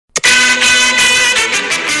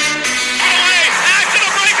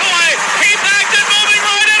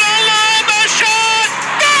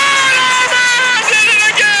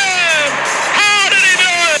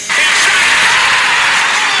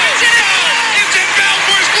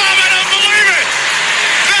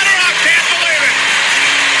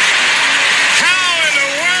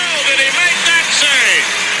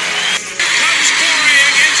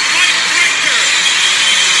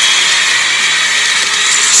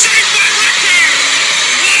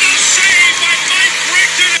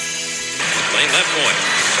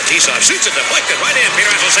T-Soft shoots it, deflected right in.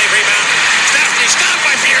 Pietrangelo save rebound. Stastny stopped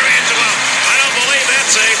by Pietrangelo. I don't believe that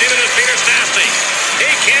save. Even as Peter Stastny.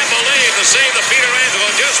 He can't believe the save that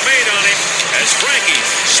Pietrangelo just made on him as Frankie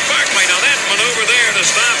Sparkman on that maneuver there to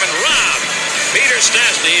stop and rob Peter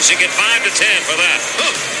Stastny. Should get 5 to 10 for that.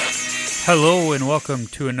 Hello and welcome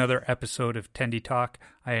to another episode of Tendy Talk.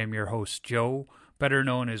 I am your host, Joe, better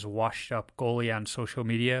known as Washed Up Goalie on social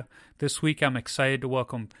media. This week I'm excited to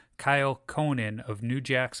welcome Kyle Conan of New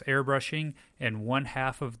Jack's Airbrushing and one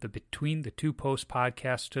half of the Between the Two Posts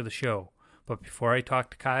podcast to the show. But before I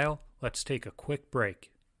talk to Kyle, let's take a quick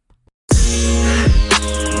break.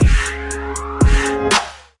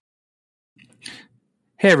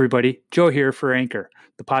 Hey everybody, Joe here for Anchor,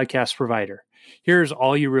 the podcast provider. Here's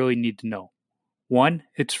all you really need to know. 1,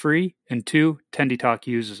 it's free, and 2, Tendy Talk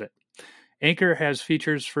uses it. Anchor has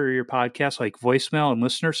features for your podcast like voicemail and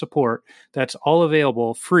listener support that's all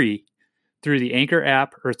available free through the Anchor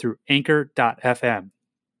app or through anchor.fm.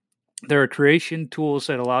 There are creation tools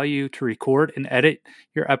that allow you to record and edit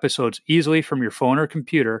your episodes easily from your phone or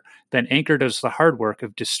computer. Then Anchor does the hard work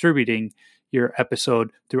of distributing your episode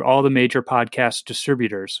through all the major podcast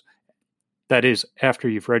distributors. That is, after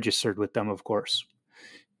you've registered with them, of course.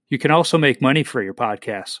 You can also make money for your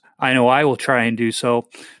podcast. I know I will try and do so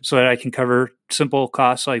that I can cover simple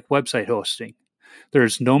costs like website hosting.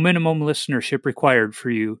 There's no minimum listenership required for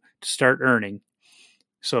you to start earning,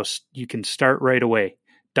 so you can start right away.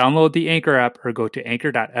 Download the Anchor app or go to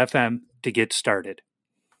anchor.fm to get started.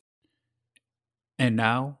 And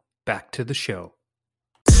now, back to the show.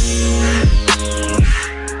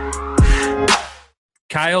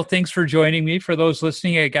 Kyle, thanks for joining me. For those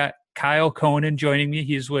listening, I got Kyle Conan joining me.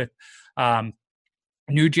 He's with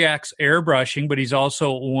New Jack's Airbrushing, but he's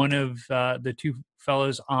also one of the two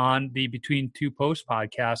fellas on the Between Two Posts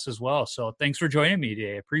podcast as well. So thanks for joining me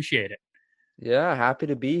today. I appreciate it. Yeah, happy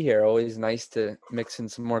to be here. Always nice to mix in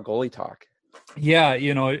some more goalie talk. Yeah,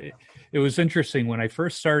 you know, it was interesting when I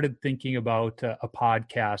first started thinking about a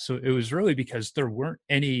podcast. So it was really because there weren't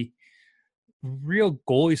any real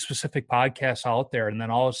goalie-specific podcasts out there. And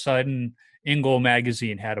then all of a sudden, In Goal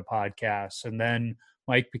Magazine had a podcast. And then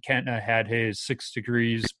Mike McKenna had his 6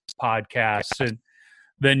 Degrees podcast. And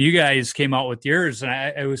then you guys came out with yours. And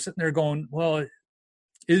I was sitting there going, well,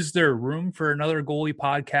 is there room for another goalie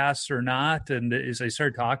podcast or not? And as I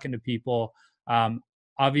started talking to people,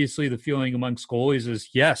 obviously the feeling amongst goalies is,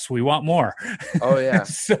 yes, we want more. Oh, yeah.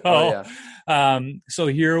 So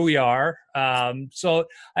here we are. So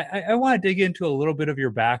I want to dig into a little bit of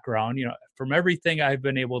your background. You know, from everything I've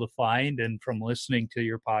been able to find and from listening to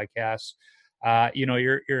your podcast, you know,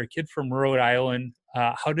 you're a kid from Rhode Island.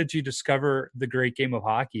 How did you discover the great game of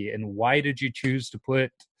hockey, and why did you choose to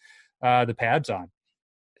put the pads on?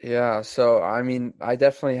 Yeah, so I mean, I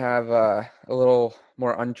definitely have a little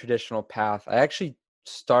more untraditional path. I actually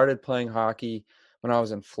started playing hockey when I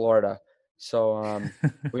was in Florida. So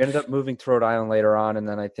we ended up moving to Rhode Island later on, and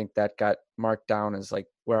then I think that got marked down as like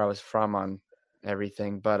where I was from on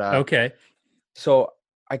everything. But okay. So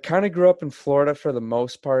I kind of grew up in Florida for the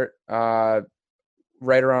most part,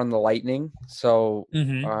 right around the Lightning. So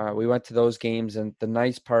we went to those games, and the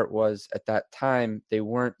nice part was at that time they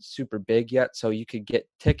weren't super big yet, so you could get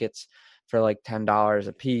tickets for like $10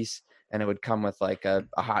 a piece, and it would come with like a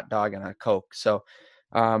hot dog and a Coke. So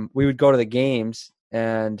we would go to the games,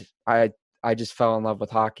 and I just fell in love with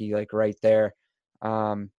hockey like right there.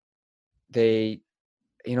 They,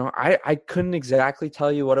 you know, I couldn't exactly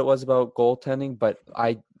tell you what it was about goaltending, but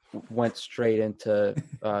I went straight into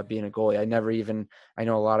being a goalie. I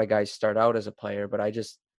know a lot of guys start out as a player, but I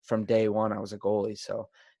just, from day one, I was a goalie, so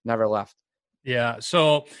never left. Yeah.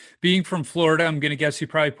 So being from Florida, I'm going to guess you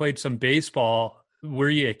probably played some baseball. Were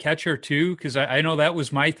you a catcher too? Because I know that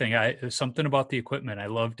was my thing. Something about the equipment. I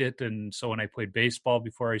loved it. And so when I played baseball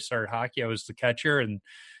before I started hockey, I was the catcher. And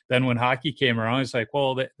then when hockey came around, I was like,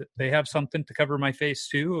 well, they have something to cover my face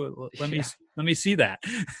too. Let me see that.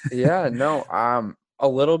 Yeah, no, a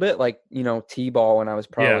little bit like, you know, T-ball when I was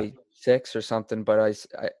probably 6 or something. But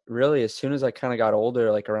I really, as soon as I kind of got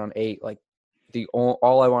older, like around 8, like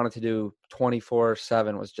all I wanted to do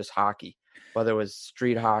 24/7 was just hockey, whether it was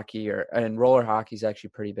street hockey and roller hockey is actually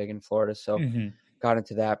pretty big in Florida. So got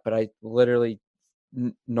into that, but I literally,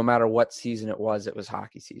 no matter what season it was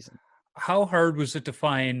hockey season. How hard was it to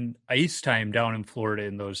find ice time down in Florida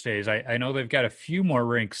in those days? I know they've got a few more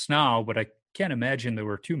rinks now, but I can't imagine there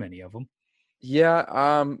were too many of them.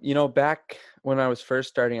 Yeah. You know, back when I was first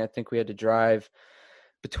starting, I think we had to drive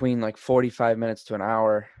between like 45 minutes to an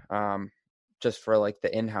hour, just for like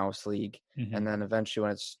the in-house league. And then eventually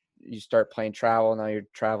when you start playing travel, now you're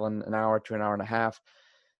traveling an hour to an hour and a half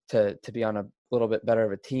to be on a little bit better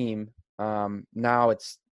of a team. Now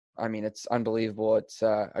it's unbelievable. It's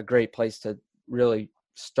a great place to really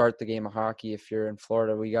start the game of hockey. If you're in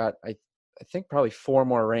Florida, we got, I think probably 4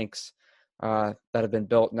 more rinks that have been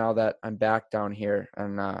built now that I'm back down here.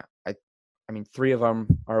 And I mean, 3 of them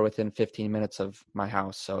are within 15 minutes of my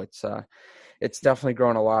house. So it's definitely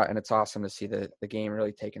grown a lot, and it's awesome to see the game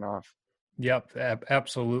really taking off. Yep,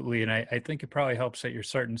 absolutely. And I think it probably helps that you're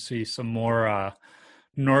starting to see some more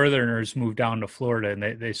Northerners move down to Florida,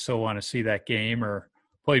 and they still want to see that game or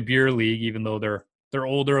play beer league, even though they're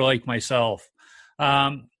older like myself.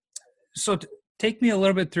 So take me a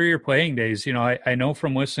little bit through your playing days. You know, I know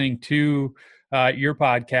from listening to your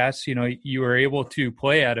podcast, you know, you were able to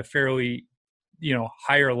play at a fairly, you know,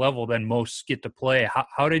 higher level than most get to play.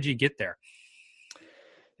 How did you get there?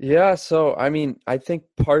 Yeah, so I mean, I think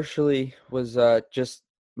partially was just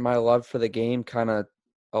my love for the game kind of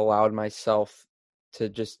allowed myself to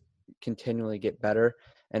just continually get better.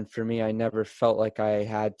 And for me, I never felt like I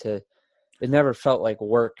had to, it never felt like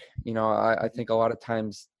work. You know, I think a lot of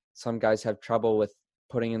times some guys have trouble with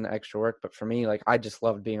putting in the extra work, but for me, like, I just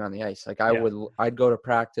loved being on the ice. Like I'd go to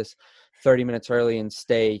practice 30 minutes early and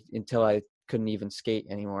stay until I couldn't even skate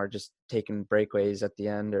anymore, just taking breakaways at the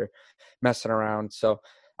end or messing around. So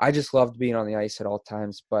I just loved being on the ice at all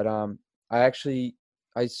times. But I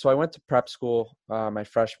went to prep school my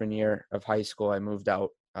freshman year of high school. I moved out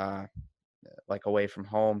like away from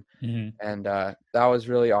home. Mm-hmm. And that was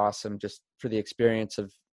really awesome just for the experience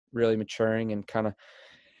of really maturing and kind of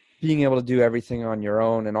being able to do everything on your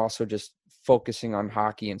own, and also just focusing on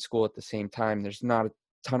hockey and school at the same time. There's not a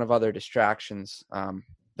ton of other distractions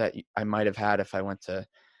that I might have had if I went to,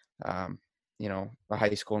 you know, a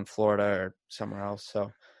high school in Florida or somewhere else.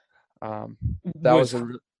 So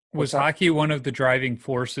was hockey one of the driving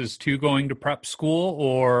forces to going to prep school,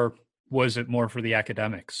 or was it more for the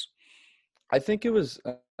academics? I think it was,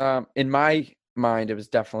 in my mind, it was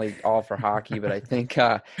definitely all for hockey, but I think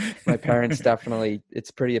my parents definitely, it's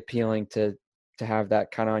pretty appealing to have that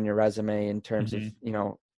kind of on your resume in terms mm-hmm. of, you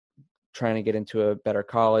know, trying to get into a better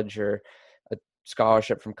college or a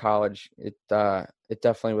scholarship from college. It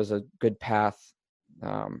definitely was a good path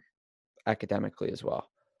academically as well.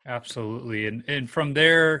 Absolutely. And from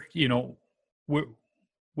there, you know,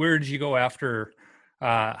 where did you go after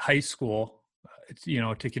high school, you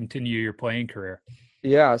know, to continue your playing career?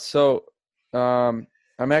 Yeah. So I'm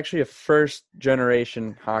actually a first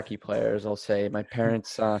generation hockey player, as I'll say. My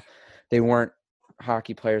parents, they weren't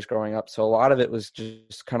hockey players growing up. So a lot of it was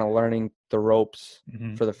just kind of learning the ropes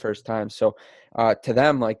mm-hmm. for the first time. So to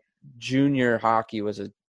them, like, junior hockey was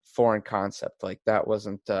a foreign concept. Like, that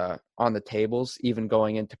wasn't on the tables. Even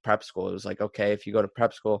going into prep school, it was like, okay, if you go to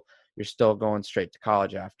prep school, you're still going straight to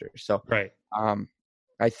college after. So right.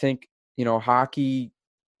 I think, you know, hockey,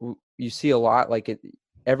 you see a lot, like,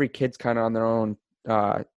 every kid's kind of on their own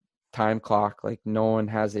time clock. Like, no one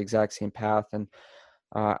has the exact same path. And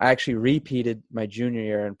I actually repeated my junior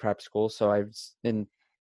year in prep school. So I was in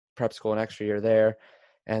prep school an extra year there.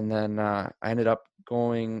 And then I ended up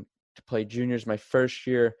going to play juniors my first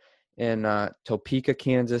year in Topeka,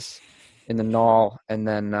 Kansas, in the Knoll. And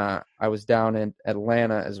then I was down in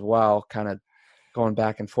Atlanta as well, kind of going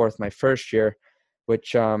back and forth my first year,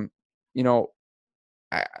 which, you know,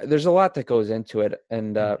 there's a lot that goes into it.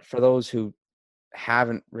 And for those who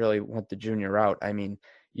haven't really went the junior route, I mean,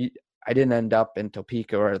 I didn't end up in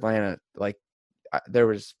Topeka or Atlanta. Like, there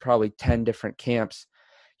was probably 10 different camps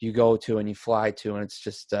you go to and you fly to, and it's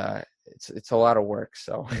just it's a lot of work.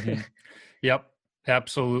 So mm-hmm. Yep,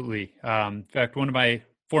 absolutely. In fact, one of my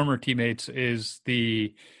former teammates is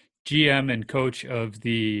the GM and coach of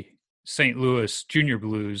the St. Louis Junior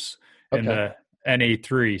Blues in the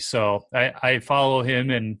NA3. So I follow him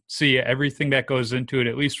and see everything that goes into it,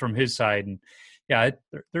 at least from his side. And yeah,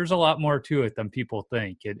 there's a lot more to it than people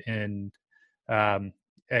think. And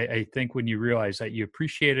I think when you realize that, you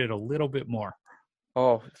appreciate it a little bit more.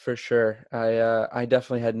 Oh, for sure. I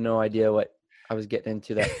definitely had no idea what I was getting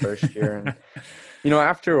into that first year. And, you know,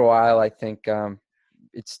 after a while, I think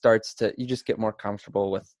it starts to, you just get more comfortable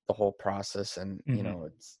with the whole process. And, mm-hmm. you know,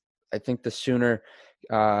 I think the sooner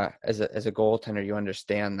as a goaltender, you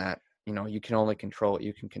understand that, you know, you can only control what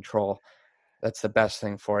you can control. That's the best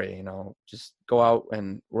thing for you. You know, just go out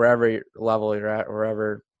and wherever level you're at,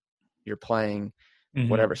 wherever you're playing, mm-hmm.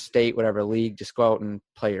 whatever state, whatever league, just go out and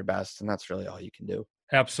play your best. And that's really all you can do.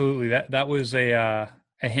 Absolutely. That was a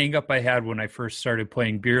hang up I had when I first started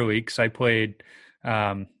playing beer league. 'Cause I played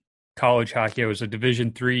college hockey. I was a Division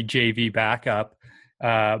III JV backup.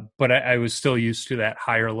 But I was still used to that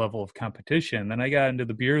higher level of competition. Then I got into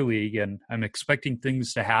the beer league, and I'm expecting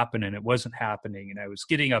things to happen, and it wasn't happening. And I was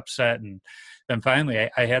getting upset. And then finally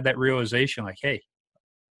I had that realization, like, hey,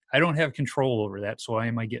 I don't have control over that, so why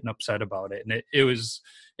am I getting upset about it? And it was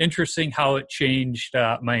interesting how it changed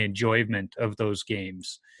my enjoyment of those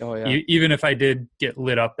games. Oh, yeah. Even if I did get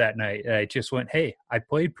lit up that night, I just went, hey, I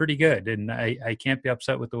played pretty good, and I can't be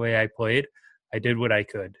upset with the way I played. I did what I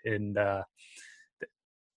could. And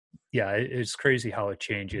yeah, it's crazy how it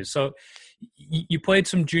changes. So you played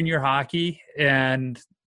some junior hockey, and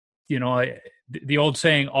the old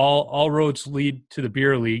saying, all roads lead to the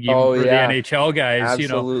beer league, even for the NHL guys.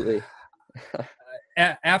 Absolutely.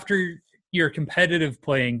 After your competitive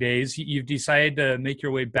playing days, you've decided to make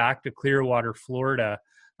your way back to Clearwater, Florida.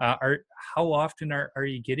 How often are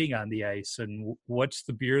you getting on the ice, and what's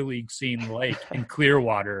the beer league scene like in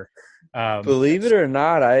Clearwater? Believe it or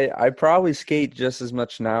not, I probably skate just as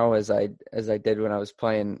much now as I did when I was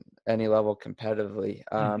playing any level competitively.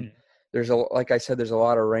 Like I said, there's a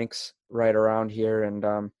lot of rinks right around here,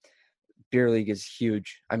 and beer league is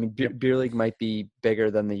huge. I mean, beer league might be bigger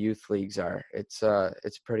than the youth leagues are. It's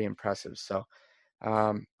pretty impressive. So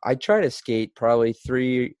I try to skate probably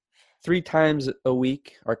three times a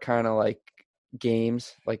week, are kind of like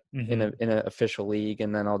games, like in an official league,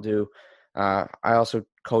 and then I'll do. I also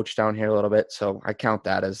coach down here a little bit, so I count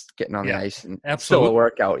that as getting on the ice, and still a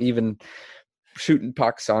workout. Even shooting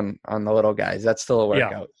pucks on the little guys, that's still a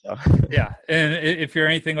workout. So. Yeah, and if you're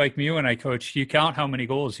anything like me when I coach, you count how many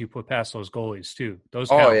goals you put past those goalies too. Those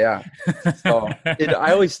count. Oh yeah. So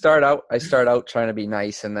I always start out trying to be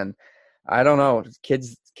nice, and then I don't know,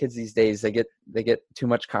 kids these days, they get too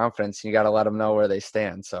much confidence, and you got to let them know where they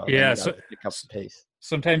stand. So yeah, so pick up the pace.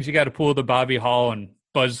 Sometimes you got to pull the Bobby Hall and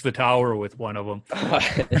buzz the tower with one of them.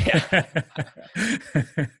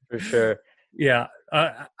 For sure. Yeah.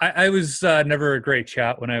 I was never a great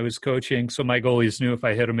shot when I was coaching, so my goalies knew if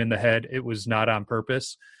I hit them in the head, it was not on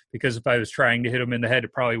purpose, because if I was trying to hit them in the head,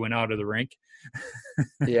 it probably went out of the rink.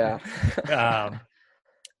 Yeah.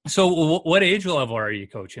 So what age level are you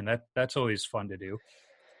coaching? That's always fun to do.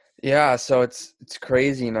 Yeah, so it's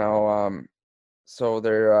crazy now. So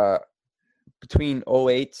they're between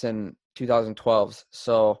 08s and 2012s.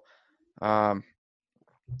 So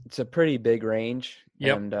it's a pretty big range.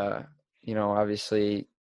 Yep. And obviously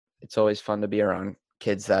it's always fun to be around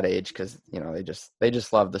kids that age, because they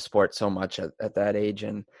just love the sport so much at that age,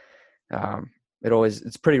 and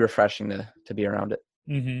it's pretty refreshing to be around it.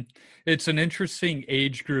 Mm-hmm. It's an interesting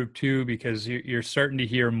age group too, because you're starting to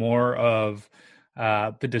hear more of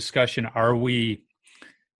the discussion. Are we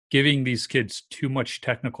giving these kids too much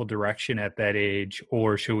technical direction at that age,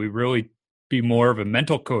 or should we really be more of a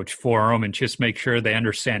mental coach for them and just make sure they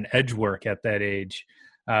understand edge work at that age?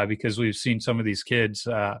 Because we've seen some of these kids,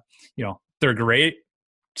 they're great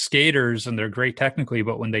skaters and they're great technically,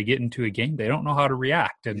 but when they get into a game, they don't know how to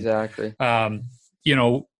react. And, exactly.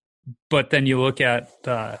 But then you look at,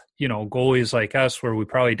 goalies like us, where we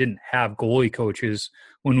probably didn't have goalie coaches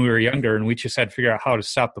when we were younger, and we just had to figure out how to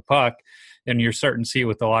stop the puck. And you're starting to see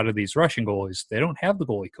with a lot of these Russian goalies, they don't have the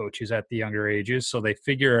goalie coaches at the younger ages, so they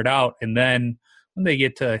figure it out. And then when they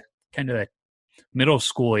get to kind of that middle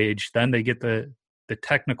school age, then they get the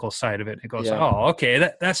technical side of it. It goes, oh,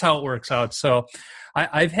 okay, that's how it works out. So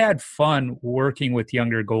I've had fun working with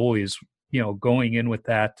younger goalies, going in with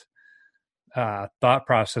that thought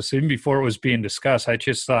process. Even before it was being discussed, I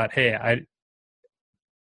just thought, hey,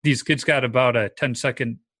 these kids got about a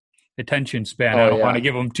 10-second attention span. I don't want to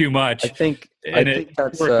give them too much. I think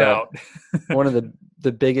that's worked out. One of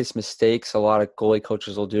the biggest mistakes a lot of goalie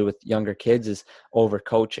coaches will do with younger kids is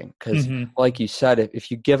overcoaching. Because like you said, if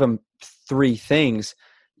you give them three things,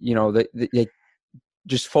 they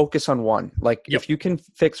just focus on one. Like if you can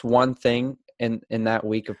fix one thing in that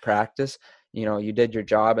week of practice, you did your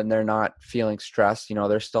job, and they're not feeling stressed.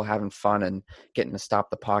 They're still having fun and getting to stop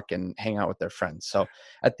the puck and hang out with their friends. So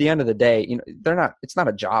at the end of the day, it's not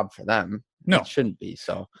a job for them. No, it shouldn't be.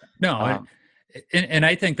 So no. And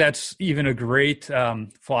I think that's even a great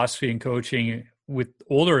philosophy in coaching with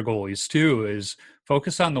older goalies too, is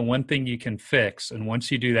focus on the one thing you can fix. And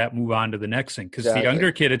once you do that, move on to the next thing. Because the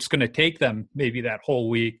younger kid, it's going to take them maybe that whole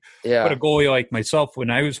week. Yeah. But a goalie like myself, when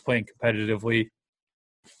I was playing competitively,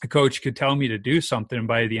 a coach could tell me to do something, and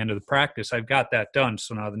by the end of the practice, I've got that done.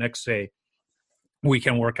 So now the next day we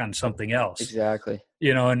can work on something else. Exactly.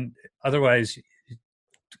 And otherwise,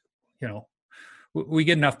 we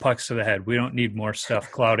get enough pucks to the head. We don't need more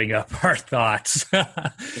stuff clouding up our thoughts.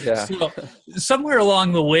 Yeah. So somewhere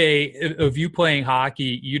along the way of you playing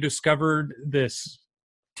hockey, you discovered this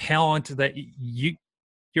talent that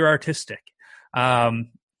you're artistic.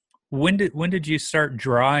 When did you start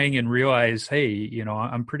drawing and realize, hey, you know,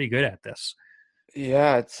 I'm pretty good at this?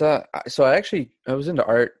 Yeah, it's so I was into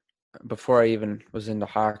art before I even was into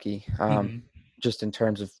hockey. Just in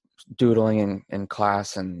terms of doodling in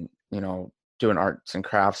class and, you know, doing arts and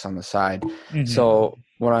crafts on the side. So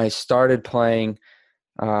when I started playing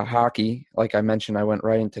hockey, like I mentioned, I went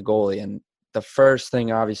right into goalie, and the first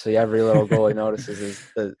thing obviously every little goalie notices is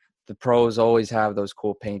the pros always have those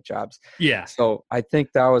cool paint jobs. Yeah. So I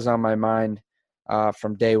think that was on my mind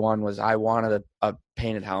from day one, was I wanted a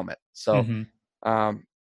painted helmet. So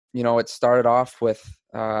you know, it started off with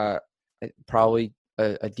probably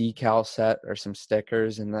a decal set or some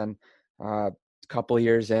stickers, and then a couple of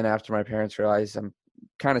years in, after my parents realized I'm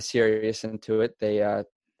kind of serious into it,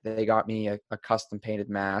 they got me a custom painted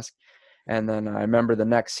mask. And then I remember the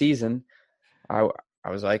next season, I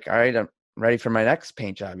was like, all right, I'm ready for my next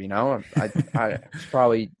paint job. You know, I was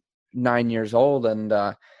probably 9 years old, and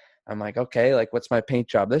I'm like, okay, like, what's my paint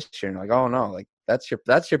job this year? And like, oh no, like that's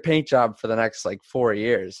your paint job for the next like 4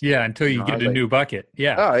 years. Yeah, until you get a new bucket.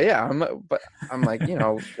 Yeah. Oh yeah, I'm like, you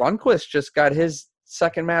know, Lundqvist just got his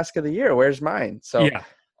second mask of the year. Where's mine? So yeah.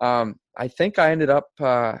 I think I ended up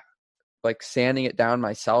like sanding it down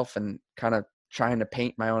myself and kind of trying to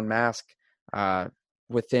paint my own mask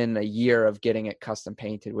within a year of getting it custom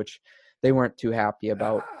painted, which they weren't too happy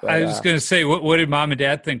about. But, I was going to say, what did mom and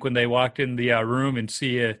dad think when they walked in the room and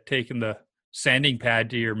see you taking the sanding pad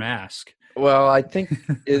to your mask? Well, I think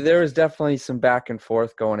there was definitely some back and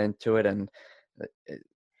forth going into it, and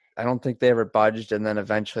I don't think they ever budged. And then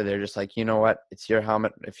eventually they're just like, you know what, it's your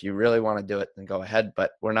helmet. If you really want to do it, then go ahead.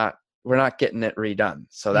 But we're not getting it redone.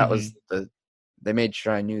 So that was they made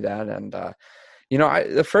sure I knew that. And you know,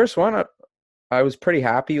 the first one, I was pretty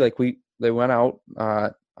happy. Like they went out.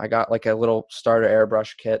 I got like a little starter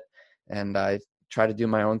airbrush kit, and I tried to do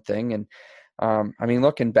my own thing. And I mean,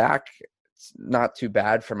 looking back, it's not too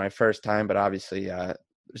bad for my first time, but obviously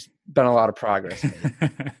there's been a lot of progress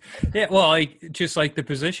made. Yeah, well, just like the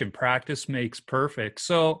position, practice makes perfect.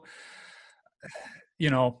 So, you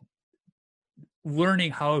know, learning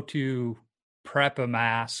how to prep a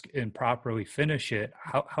mask and properly finish it,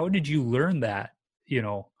 how did you learn that, you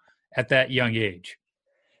know, at that young age?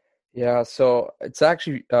 Yeah, so it's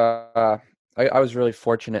actually I was really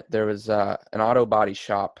fortunate. There was an auto body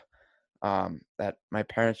shop that my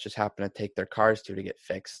parents just happened to take their cars to get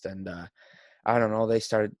fixed, and I don't know, they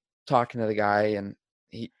started talking to the guy, and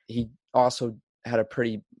he also had a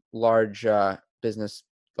pretty large business,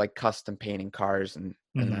 like custom painting cars and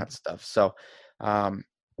that stuff. So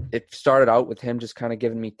it started out with him just kind of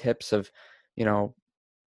giving me tips of, you know,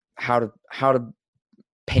 how to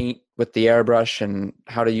paint with the airbrush and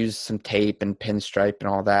how to use some tape and pinstripe and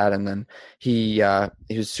all that. And then he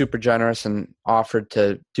was super generous and offered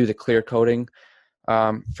to do the clear coating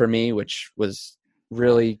for me, which was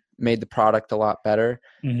really made the product a lot better.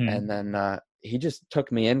 And then he just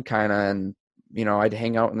took me in kind of, and, you know, I'd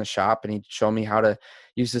hang out in the shop and he'd show me how to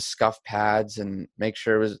use the scuff pads and make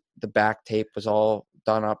sure the back tape was all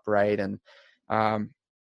done up right. And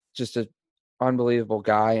just an unbelievable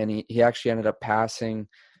guy. And he actually ended up passing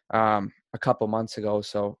a couple months ago.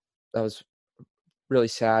 So that was really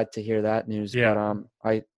sad to hear that news. Yeah.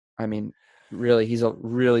 But I mean, really, he's a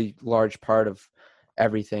really large part of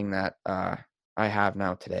everything that I have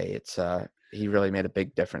now today. It's he really made a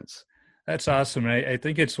big difference. That's awesome. I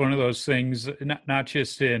think it's one of those things, not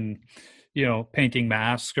just in, you know, painting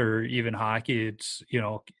masks or even hockey. It's, you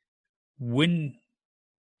know, when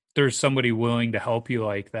there's somebody willing to help you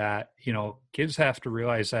like that, you know, kids have to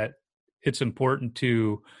realize that it's important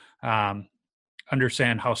to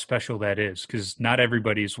understand how special that is, because not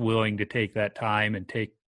everybody's willing to take that time and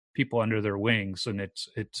take people under their wings. And it's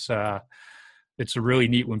really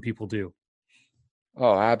neat when people do.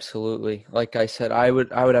 Oh, absolutely. Like I said, I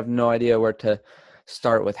would have no idea where to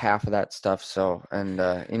start with half of that stuff. So, and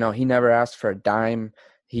you know, he never asked for a dime.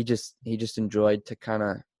 He just enjoyed to kind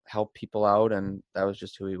of help people out, and that was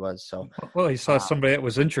just who he was. So, well, he saw somebody that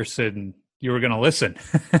was interested, and you were going to listen.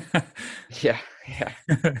 Yeah.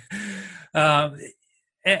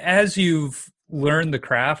 As you've learned the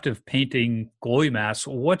craft of painting goalie masks,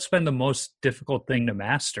 what's been the most difficult thing to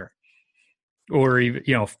master, or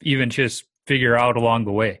even just figure out along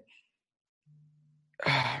the way?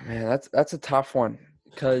 Oh, man, that's a tough one,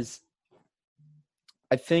 because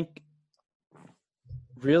I think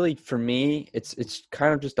really for me, it's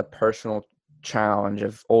kind of just a personal challenge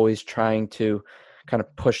of always trying to kind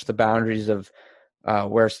of push the boundaries of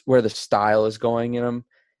where the style is going in them.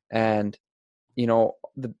 And, you know,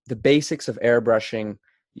 the basics of airbrushing,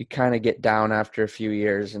 you kind of get down after a few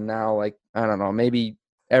years. And now, like, I don't know, maybe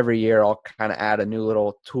every year I'll kind of add a new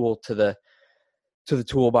little tool to the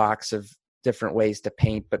toolbox of different ways to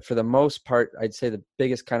paint. But for the most part, I'd say the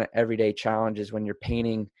biggest kind of everyday challenge is when you're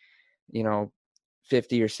painting,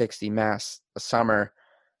 50 or 60 masks a summer,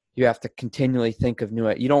 you have to continually think of new.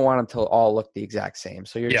 You don't want them to all look the exact same.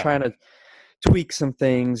 So you're trying to tweak some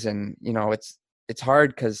things, and it's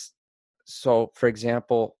hard because, so for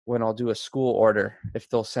example, when I'll do a school order, if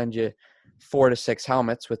they'll send you 4 to 6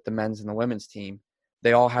 helmets with the men's and the women's team,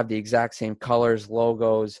 they all have the exact same colors,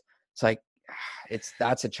 logos. It's like,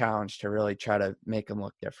 that's a challenge to really try to make them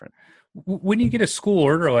look different. When you get a school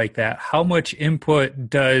order like that, how much input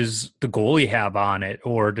does the goalie have on it,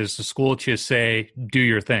 or does the school just say, do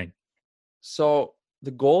your thing? So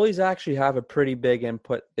the goalies actually have a pretty big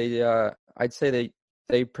input. They, I'd say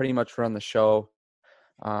they pretty much run the show.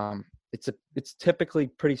 It's typically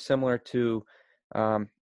pretty similar to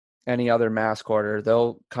any other mask order.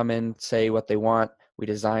 They'll come in, say what they want, we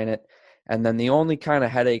design it, and then the only kind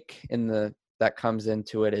of headache that comes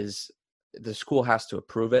into it is the school has to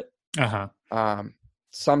approve it.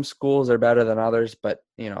 Some schools are better than others, but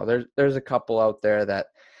there's a couple out there that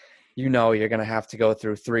you're going to have to go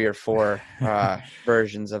through 3 or 4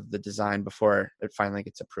 versions of the design before it finally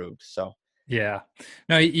gets approved. So yeah.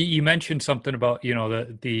 Now you mentioned something about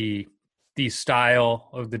the style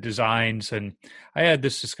of the designs, and I had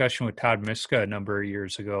this discussion with Todd Miska a number of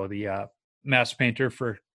years ago, the mask painter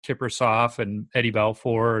for Kippersoff and Eddie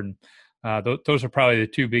Balfour, and those are probably the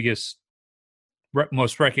 2 biggest,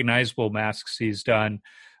 most recognizable masks he's done.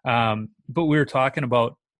 But we were talking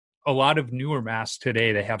about a lot of newer masks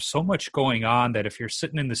today. They have so much going on that if you're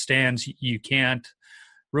sitting in the stands, you can't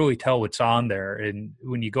really tell what's on there. And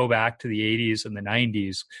when you go back to the 80s and the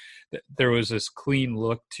 90s, there was this clean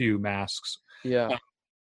look to masks. Yeah.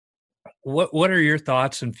 What are your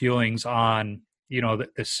thoughts and feelings on, the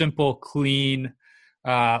simple, clean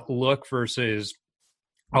look versus,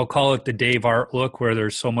 I'll call it the Dave Art look, where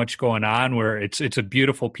there's so much going on, where it's a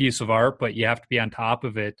beautiful piece of art, but you have to be on top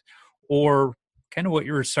of it, or kind of what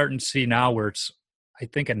you're starting to see now, where it's, I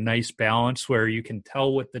think, a nice balance where you can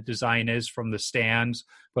tell what the design is from the stands,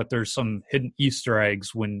 but there's some hidden Easter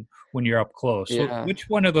eggs when you're up close. Yeah. So which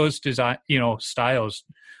one of those styles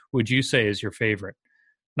would you say is your favorite?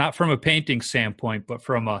 Not from a painting standpoint, but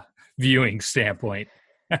from a viewing standpoint.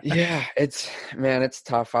 Yeah, it's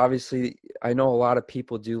tough. Obviously, I know a lot of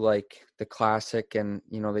people do like the classic, and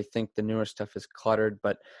they think the newer stuff is cluttered,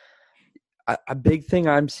 but a big thing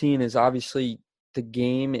I'm seeing is obviously the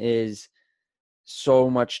game is so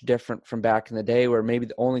much different from back in the day, where maybe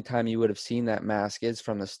the only time you would have seen that mask is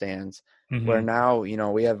from the stands. Mm-hmm. Where now,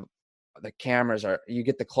 we have the cameras you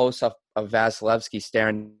get the close up of Vasilevsky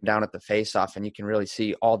staring down at the face-off, and you can really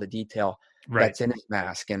see all the detail that's in his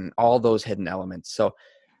mask and all those hidden elements. So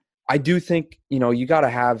I do think, you got to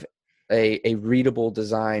have a readable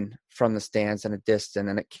design from the stands and a distance,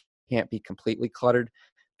 and it can't be completely cluttered.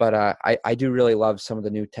 But I do really love some of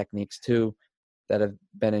the new techniques too that have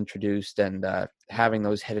been introduced, and having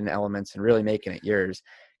those hidden elements and really making it yours.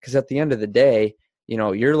 Because at the end of the day,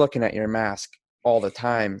 you're looking at your mask all the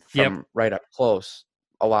time from right up close,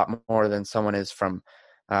 a lot more than someone is from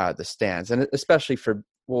the stands. And especially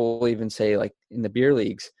we'll even say like in the beer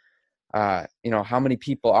leagues, how many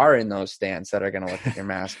people are in those stands that are going to look at your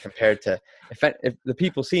mask compared to if the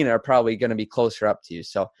people seeing it are probably going to be closer up to you.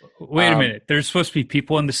 So wait a minute, there's supposed to be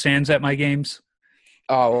people in the stands at my games?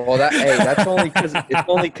 Oh, well, that's only because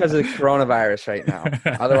of coronavirus right now.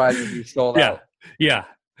 Otherwise, it'd be sold out. Yeah.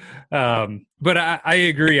 But I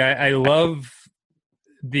agree. I love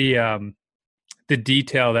the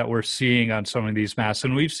detail that we're seeing on some of these masks,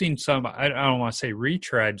 and we've seen some. I don't want to say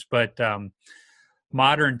retreads, but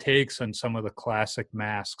modern takes on some of the classic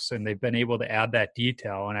masks, and they've been able to add that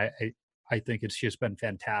detail, and I think it's just been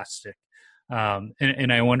fantastic.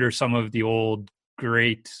 And I wonder, some of the old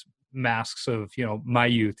great masks of my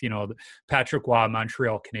youth, the Patrick Waugh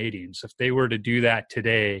Montreal Canadiens, if they were to do that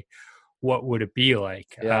today, what would it be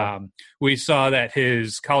like? Yeah. We saw that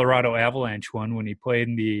his Colorado Avalanche one, when he played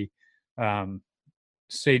in the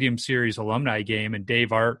Stadium Series alumni game, and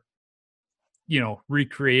Dave Art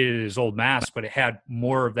recreated his old mask, but it had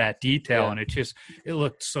more of that detail, and it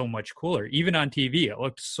looked so much cooler. Even on TV, it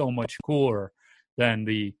looked so much cooler than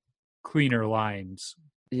the cleaner lines.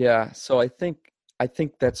 Yeah, so I think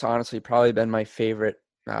that's honestly probably been my favorite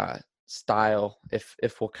style,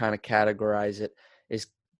 if we'll kind of categorize it, is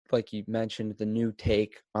like you mentioned, the new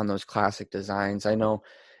take on those classic designs. I know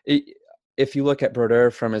if you look at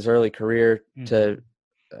Brodeur from his early career to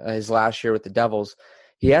his last year with the Devils,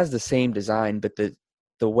 he has the same design, but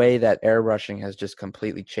the way that airbrushing has just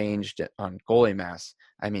completely changed on goalie masks.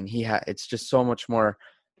 I mean, it's just so much more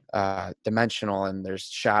dimensional, and there's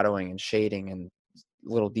shadowing and shading and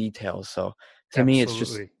little details. So to me,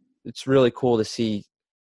 it's really cool to see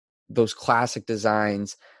those classic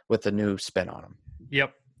designs with a new spin on them.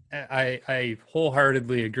 Yep. I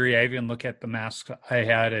wholeheartedly agree. I even look at the masks I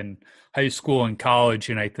had in high school and college,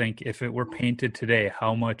 and I think if it were painted today,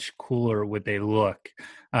 how much cooler would they look?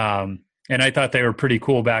 And I thought they were pretty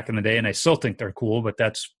cool back in the day, and I still think they're cool, but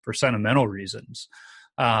that's for sentimental reasons.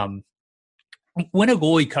 When a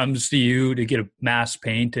goalie comes to you to get a mask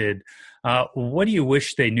painted, what do you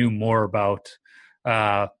wish they knew more about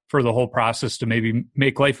for the whole process to maybe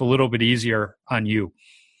make life a little bit easier on you?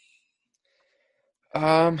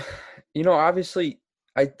 Obviously,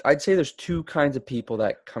 I'd say there's two kinds of people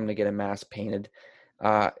that come to get a mask painted.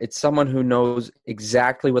 It's someone who knows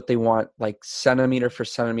exactly what they want, like centimeter for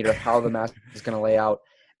centimeter, how the mask is going to lay out,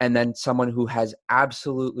 and then someone who has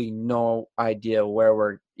absolutely no idea where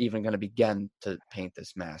we're even going to begin to paint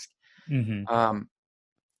this mask. Mm-hmm.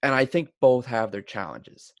 And I think both have their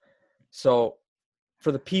challenges. So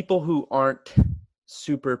for the people who aren't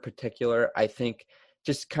super particular, I think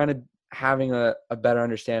just kind of having a better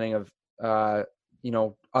understanding of,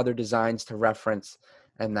 other designs to reference,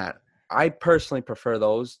 and that I personally prefer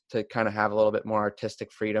those to kind of have a little bit more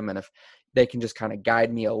artistic freedom. And if they can just kind of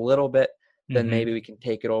guide me a little bit, then maybe we can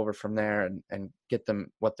take it over from there and get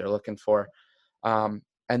them what they're looking for. And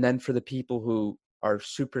then for the people who are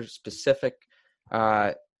super specific,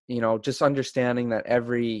 just understanding that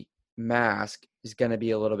every mask is going to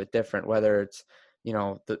be a little bit different, whether it's,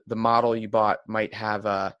 the model you bought might have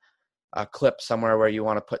a clip somewhere where you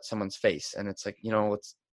want to put someone's face. And it's like,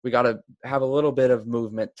 we got to have a little bit of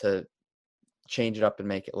movement to change it up and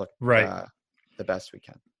make it look right the best we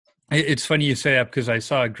can. It's funny you say that, because I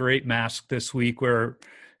saw a great mask this week where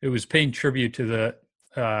it was paying tribute to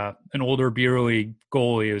an older beer league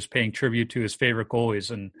goalie. It was paying tribute to his favorite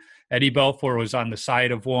goalies, and Eddie Belfour was on the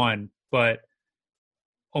side of one, but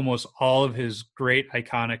almost all of his great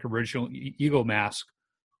iconic original Eagle mask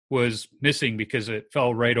was missing because it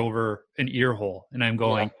fell right over an ear hole. And I'm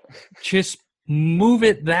going, just move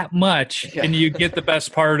it that much and you get the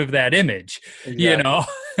best part of that image. Exactly.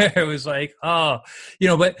 It was like,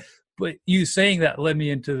 but you saying that led me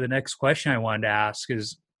into the next question I wanted to ask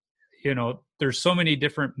is, there's so many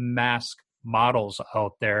different mask models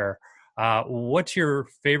out there. What's your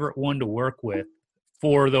favorite one to work with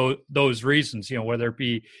for those reasons, whether it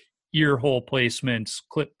be ear hole placements,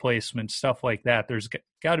 clip placements, stuff like that? There's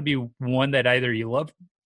got to be one that either you love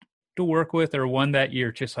to work with or one that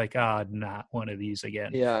you're just like, not one of these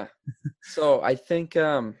again. Yeah. So I think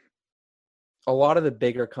a lot of the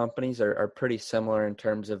bigger companies are pretty similar in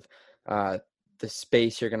terms of the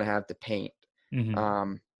space you're going to have to paint.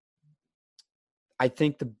 Mm-hmm. I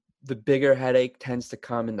think the bigger headache tends to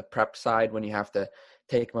come in the prep side when you have to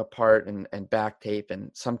take them apart and back tape,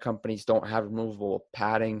 and some companies don't have removable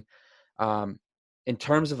padding. In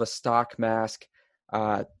terms of a stock mask,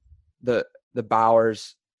 the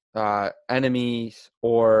Bauers, Enemies,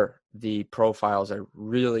 or the Profiles are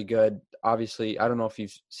really good. Obviously, I don't know if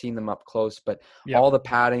you've seen them up close, but all the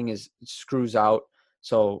padding screws out,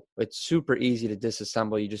 so it's super easy to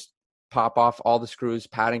disassemble. You just pop off all the screws,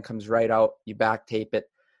 padding comes right out, you back tape it,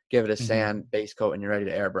 give it a sand, base coat, and you're ready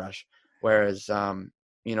to airbrush. Whereas,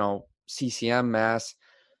 CCM masks,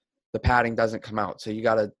 the padding doesn't come out. So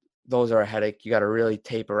those are a headache. You got to really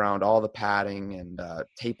tape around all the padding and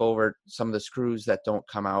tape over some of the screws that don't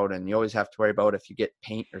come out. And you always have to worry about if you get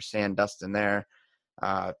paint or sand dust in there,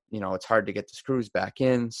 it's hard to get the screws back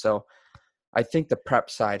in. So I think the prep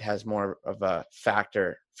side has more of a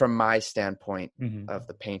factor from my standpoint of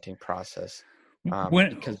the painting process.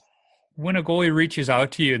 Because when a goalie reaches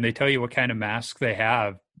out to you and they tell you what kind of mask they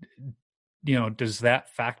have, does that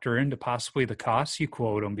factor into possibly the costs you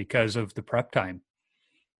quote them because of the prep time?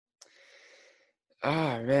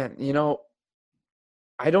 Man,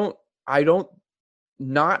 I don't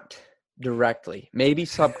not directly, maybe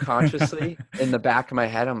subconsciously in the back of my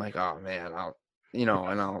head, I'm like, oh man,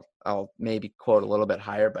 I'll maybe quote a little bit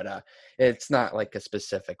higher, but it's not like a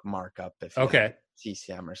specific markup if you have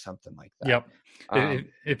CCM or something like that. Yep.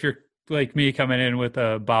 If you're like me coming in with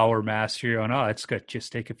a Bauer mask, you're going, it's going to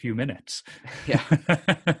just take a few minutes. Yeah.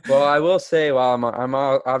 Well, I will say, I'm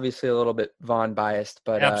obviously a little bit Vaughn biased,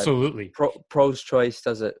 but absolutely, Pro's Choice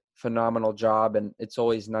does a phenomenal job, and it's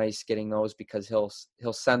always nice getting those because he'll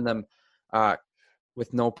send them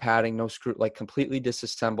with no padding, no screw, like completely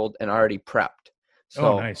disassembled and already prepped.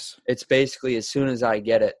 So nice. It's basically as soon as I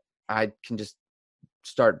get it, I can just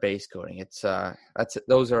start base coating.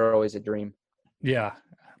 Those are always a dream. Yeah.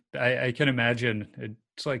 I can imagine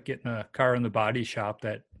it's like getting a car in the body shop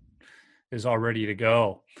that is all ready to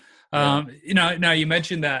go. Yeah. Now you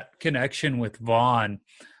mentioned that connection with Vaughn.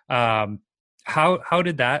 How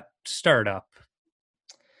did that start up?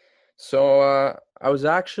 So I was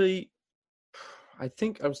actually, I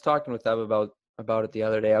think I was talking with Ev about it the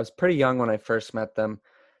other day. I was pretty young when I first met them,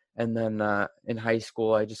 and then in high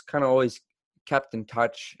school, I just kind of always kept in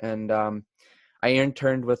touch. And I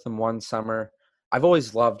interned with them one summer. I've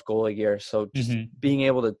always loved goalie gear, so just being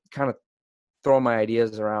able to kind of throw my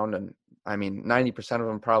ideas around, and I mean, 90% of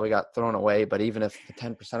them probably got thrown away, but even if the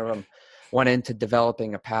 10% of them went into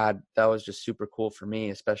developing a pad, that was just super cool for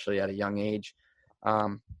me, especially at a young age.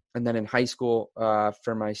 And then in high school,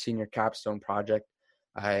 for my senior capstone project,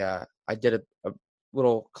 I did a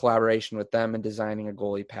little collaboration with them in designing a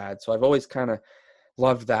goalie pad. So I've always kind of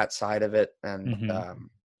loved that side of it, and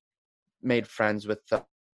made friends with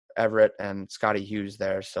Everett and Scotty Hughes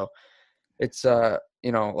there. So it's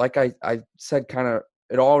like I said, kind of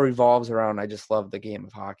it all revolves around, I just love the game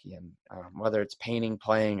of hockey, and whether it's painting,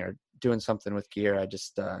 playing, or doing something with gear, I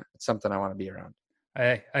just it's something I want to be around.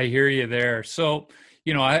 I hear you there. So,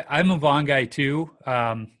 I'm a Vaughn guy too,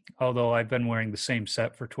 although I've been wearing the same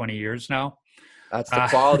set for 20 years now. That's the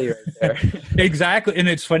quality right there. Exactly. And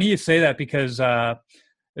it's funny you say that because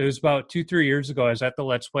it was about 2-3 years ago. I was at the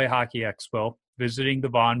Let's Play Hockey Expo visiting the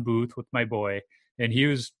Vaughn booth with my boy, and he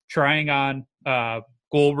was trying on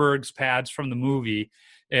Goldberg's pads from the movie,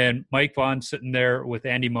 and Mike Vaughn sitting there with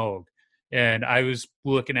Andy Moog. And I was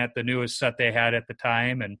looking at the newest set they had at the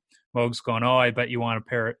time, and Moog's going, "Oh, I bet you want a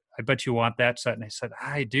pair. I bet you want that set." And I said,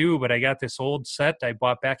 "I do, but I got this old set I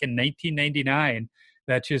bought back in 1999.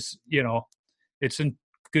 That just, it's in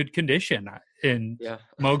good condition." And Yeah.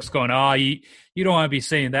 Moog's going, "Oh, you don't want to be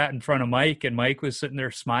saying that in front of Mike." And Mike was sitting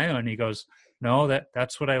there smiling. He goes, "No,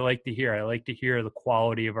 that's what I like to hear. I like to hear the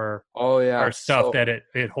quality of our stuff, so that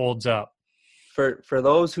it holds up." For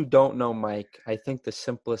those who don't know Mike, I think the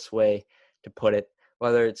simplest way to put it,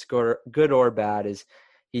 whether it's good or bad, is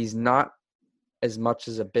he's not as much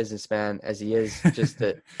as a businessman as he is just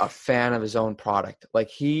a fan of his own product. Like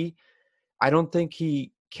I don't think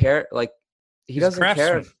he doesn't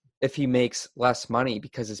care if he makes less money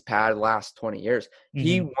because his pad lasts 20 years.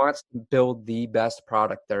 He wants to build the best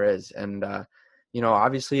product there is. And,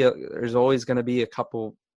 obviously there's always going to be a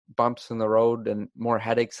couple bumps in the road and more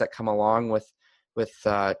headaches that come along with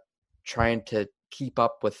trying to keep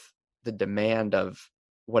up with the demand of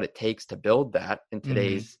what it takes to build that in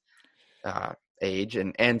today's age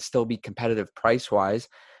and still be competitive price wise.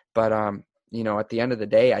 But, at the end of the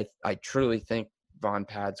day, I truly think Vaughn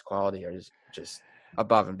pads quality is just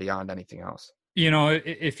above and beyond anything else.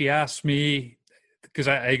 If you ask me, because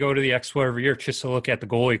I go to the Expo every year just to look at the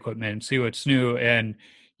goalie equipment and see what's new, and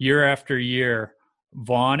year after year,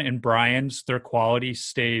 Vaughn and Brian's, their quality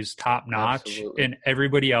stays top notch. Absolutely. And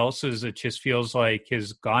everybody else's, it just feels like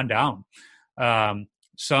has gone down.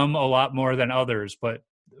 Some a lot more than others, but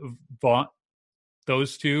Vaughn,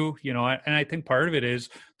 those two, and I think part of it is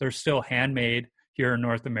they're still handmade here in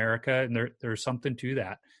North America, and there's something to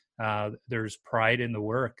that. There's pride in the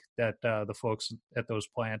work that the folks at those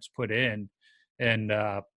plants put in, and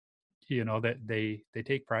that they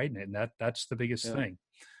take pride in it, and that's the biggest thing.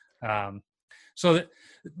 So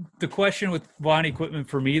the question with Vaughn equipment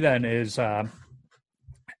for me then is,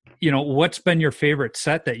 what's been your favorite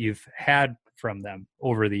set that you've had from them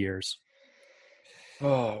over the years?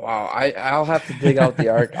 Oh, wow. I'll have to dig out the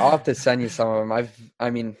arc. I'll have to send you some of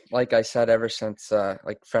them. Like I said, ever since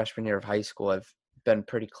freshman year of high school, I've been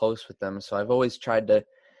pretty close with them. So I've always tried to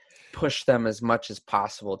push them as much as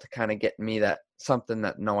possible to kind of get me that something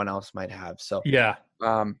that no one else might have. So yeah,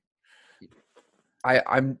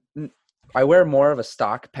 I wear more of a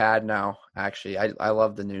stock pad now. Actually, I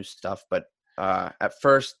love the new stuff, but at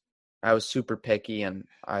first I was super picky, and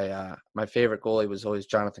my favorite goalie was always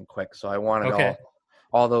Jonathan Quick. So I wanted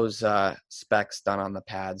all those specs done on the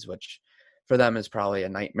pads, which for them is probably a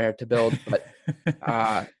nightmare to build. But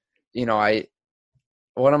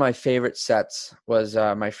one of my favorite sets was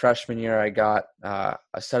my freshman year. I got a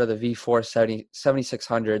set of the V4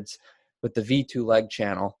 7600s with the V2 leg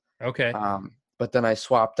channel. Okay. But then I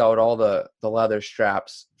swapped out all the leather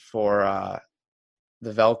straps for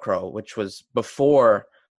the Velcro, which was before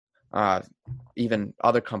even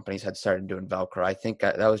other companies had started doing Velcro. I think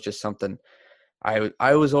that was just something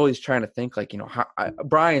I was always trying to think, like,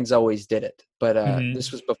 Brian's always did it, but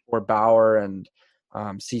this was before Bauer and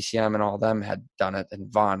CCM and all them had done it,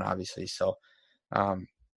 and Vaughn obviously. So, I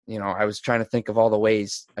was trying to think of all the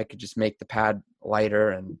ways I could just make the pad lighter,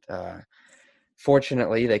 and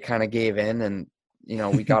fortunately they kind of gave in, and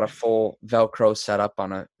we got a full Velcro setup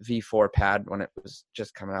on a V4 pad when it was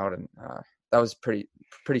just coming out, and that was pretty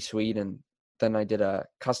sweet. And then I did a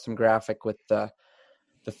custom graphic with the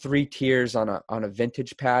 3 tiers on a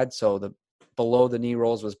vintage pad. So the below the knee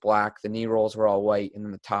rolls was black, the knee rolls were all white, and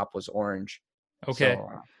then the top was orange. Okay.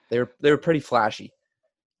 So they were pretty flashy.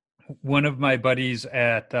 One of my buddies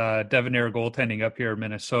at Devonair Goaltending up here in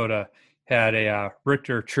Minnesota had a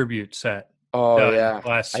Richter tribute set. Oh yeah,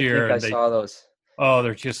 last year. I saw those. Oh,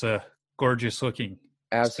 they're just a gorgeous looking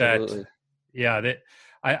Absolutely. set. Yeah,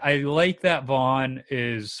 I like that Vaughn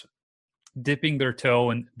is dipping their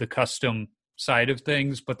toe in the custom side of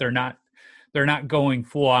things, but they're not going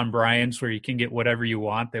full on Brian's where you can get whatever you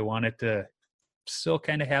want. They want it to still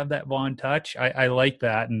kind of have that Vaughn touch. I like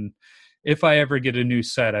that. And if I ever get a new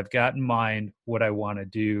set, I've got in mind what I want to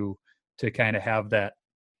do to kind of have that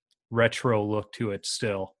retro look to it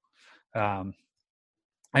still.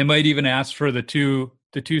 I might even ask for the two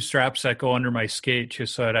straps that go under my skate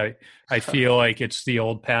just so that I feel like it's the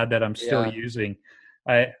old pad that I'm still using.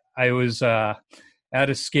 I was at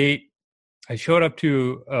a skate. I showed up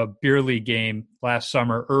to a beer league game last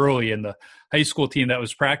summer early, and the high school team that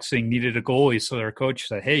was practicing needed a goalie. So their coach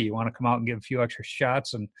said, "Hey, you want to come out and get a few extra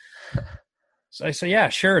shots?" And so I said, "Yeah,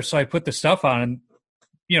 sure." So I put the stuff on,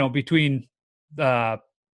 and between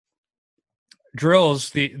drills,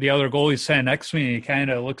 the other goalie's standing next to me, and he kind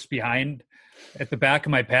of looks behind at the back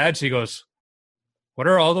of my pads. He goes, "What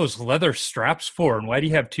are all those leather straps for? And why do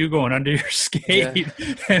you have 2 going under your skate?"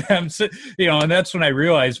 Yeah. And I'm, and that's when I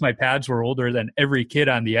realized my pads were older than every kid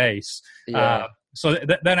on the ice. Yeah. So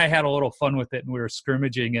then I had a little fun with it, and we were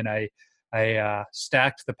scrimmaging, and I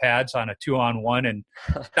stacked the pads on a 2-on-1 and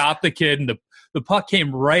stopped the kid, and the puck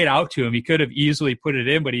came right out to him. He could have easily put it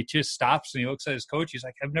in, but he just stops and he looks at his coach. He's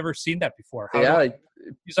like, "I've never seen that before."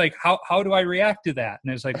 He's like, how do I react to that?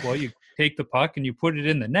 And it's like, well, you take the puck and you put it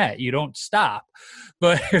in the net. You don't stop.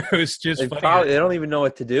 But it was just funny. They don't even know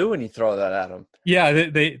what to do when you throw that at them. Yeah,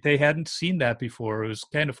 they hadn't seen that before. It was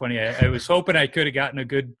kind of funny. I was hoping I could have gotten a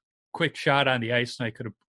good quick shot on the ice, and I could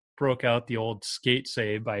have broke out the old skate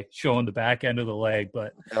save by showing the back end of the leg.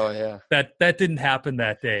 But that didn't happen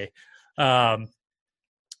that day.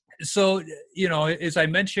 So, as I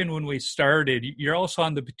mentioned when we started, you're also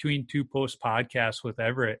on the Between Two Posts podcast with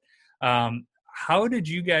Everett. How did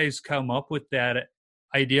you guys come up with that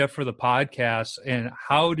idea for the podcast, and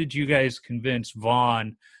how did you guys convince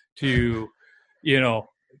Vaughn to,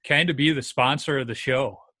 kind of be the sponsor of the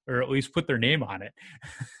show, or at least put their name on it?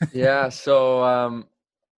 Yeah. So,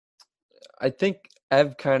 I think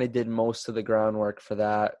Ev kind of did most of the groundwork for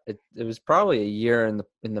that. It was probably a year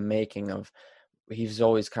in the making of. He's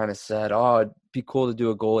always kind of said, "Oh, it'd be cool to do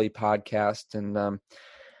a goalie podcast," and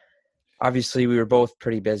obviously we were both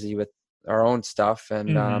pretty busy with our own stuff.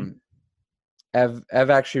 And Ev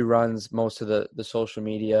actually runs most of the social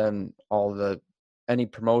media and any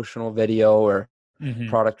promotional video or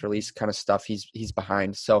product release kind of stuff. He's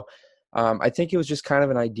behind. So I think it was just kind of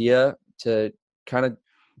an idea to kind of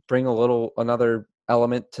bring another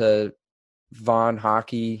element to Vaughn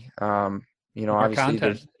hockey. Obviously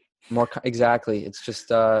there's more exactly. It's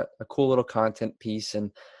just a cool little content piece,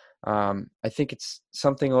 and I think it's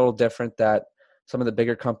something a little different that some of the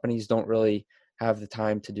bigger companies don't really have the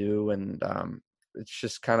time to do, and it's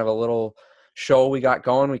just kind of a little show we got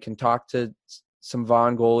going. We can talk to some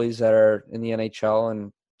Vaughn goalies that are in the NHL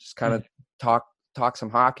and just kind of talk some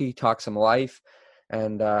hockey, talk some life,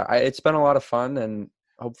 and it's been a lot of fun, and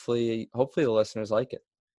hopefully the listeners like it.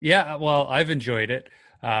 Yeah, well, I've enjoyed it.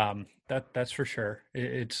 That's for sure.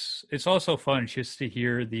 It's also fun just to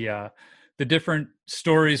hear the different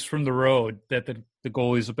stories from the road that the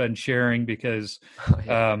goalies have been sharing, because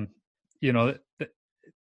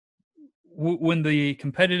when the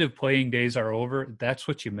competitive playing days are over, that's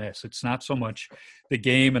what you miss. It's not so much the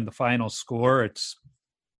game and the final score. It's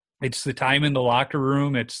the time in the locker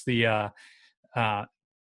room. It's the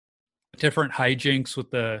different hijinks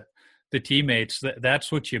with the teammates.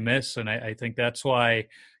 That's what you miss, and I think that's why,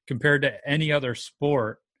 compared to any other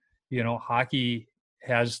sport, hockey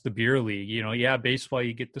has the beer league. Baseball,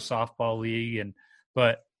 you get the softball league,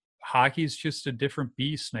 but hockey's just a different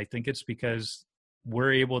beast. And I think it's because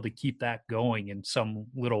we're able to keep that going in some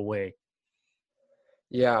little way.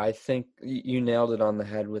 Yeah, I think you nailed it on the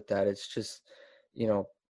head with that. It's just,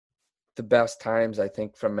 the best times, I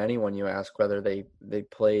think, from anyone you ask, whether they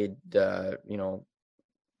played,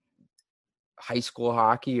 high school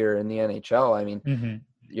hockey or in the NHL. I mean,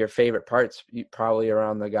 your favorite parts probably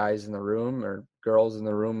around the guys in the room or girls in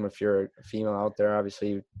the room. If you're a female out there,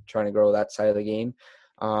 obviously trying to grow that side of the game.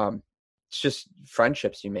 It's just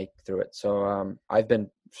friendships you make through it. So I've been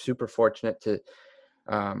super fortunate to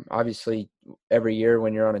obviously every year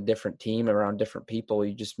when you're on a different team around different people,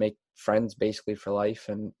 you just make friends basically for life.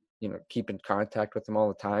 And keep in contact with them all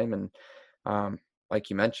the time. And like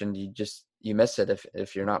you mentioned, you miss it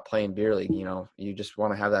if you're not playing beer league. You just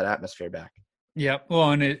want to have that atmosphere back. Yeah.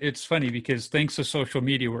 Well, and it's funny because thanks to social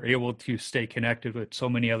media, we're able to stay connected with so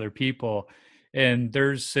many other people. And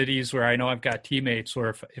there's cities where I know I've got teammates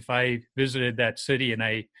where if I visited that city and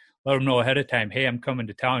I let them know ahead of time, hey, I'm coming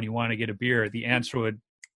to town, you want to get a beer? The answer would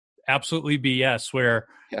absolutely be yes. Where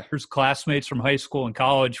there's classmates from high school and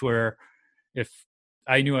college where if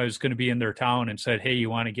I knew I was going to be in their town and said, hey, you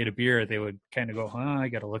want to get a beer? They would kind of go, I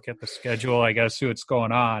got to look at the schedule. I got to see what's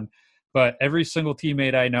going on. But every single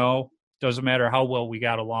teammate I know, doesn't matter how well we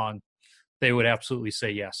got along, they would absolutely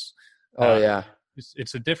say yes. Oh yeah.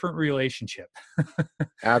 It's a different relationship.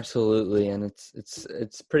 Absolutely. And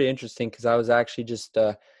it's pretty interesting because I was actually just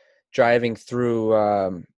driving through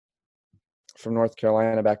from North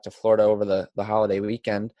Carolina back to Florida over the holiday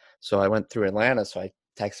weekend. So I went through Atlanta. So I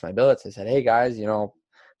texted my billets. I said, hey guys,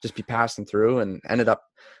 just be passing through, and ended up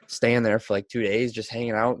staying there for like 2 days, just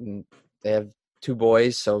hanging out. And they have 2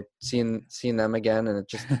 boys, so seeing them again, and it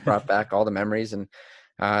just brought back all the memories. And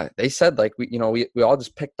they said like we all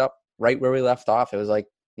just picked up right where we left off. It was like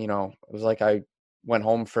I went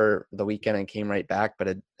home for the weekend and came right back, but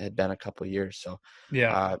it had been a couple of years. So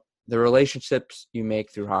the relationships you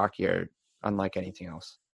make through hockey are unlike anything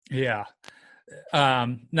else. Yeah.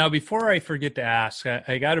 Now, before I forget to ask,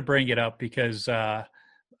 I got to bring it up because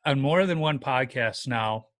on more than one podcast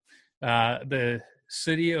now, the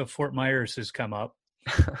city of Fort Myers has come up.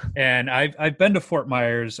 And I've been to Fort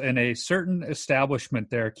Myers, and a certain establishment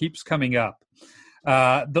there keeps coming up.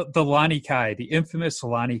 The Lani Kai, the infamous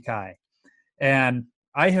Lani Kai. And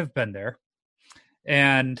I have been there,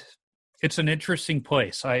 and it's an interesting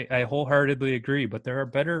place. I wholeheartedly agree, but there are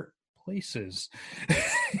better places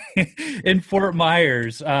in Fort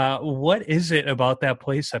Myers. What is it about that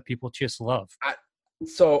place that people just love?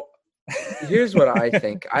 So here's what I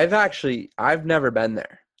think. I've never been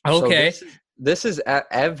there. Okay. So this is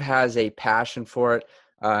Ev has a passion for it.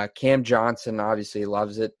 Cam Johnson obviously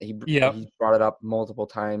loves it. He's brought it up multiple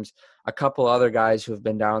times. A couple other guys who have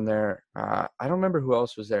been down there. I don't remember who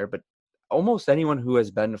else was there, but almost anyone who has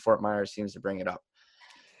been to Fort Myers seems to bring it up.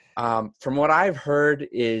 From what I've heard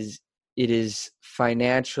it is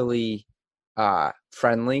financially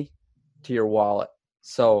friendly to your wallet.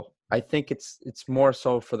 So I think it's more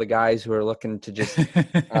so for the guys who are looking to just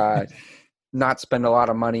not spend a lot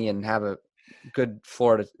of money and have a good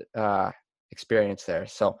Florida experience there.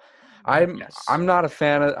 So I'm not a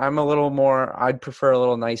fan of. I'm a little more. I'd prefer a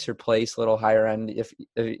little nicer place, a little higher end,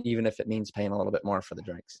 even if it means paying a little bit more for the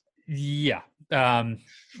drinks. Yeah.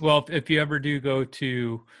 Well, if you ever do go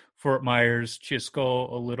to Fort Myers, just go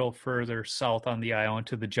a little further south on the island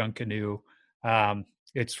to the Junkanoo.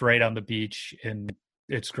 It's right on the beach, and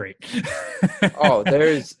it's great.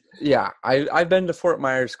 I've been to Fort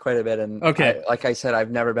Myers quite a bit, and like I said,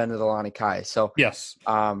 I've never been to the Lani Kai. So yes,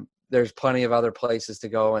 there's plenty of other places to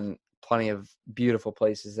go and plenty of beautiful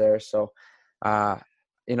places there. So, I'll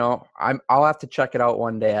have to check it out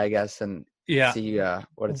one day, I guess, and see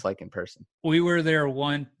what it's like in person. We were there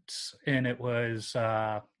once, and it was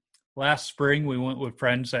last spring. We went with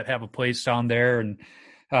friends that have a place down there, and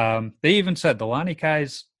they even said the Lani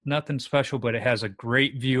Kai's nothing special, but it has a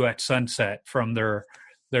great view at sunset from their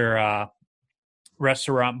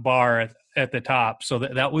restaurant bar at the top. So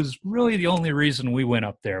that was really the only reason we went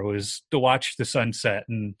up there, was to watch the sunset.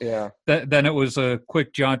 And then it was a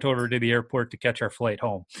quick jaunt over to the airport to catch our flight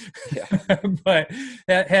home. Yeah. But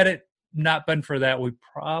had it not been for that, we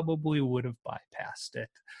probably would have bypassed it.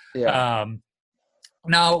 Yeah.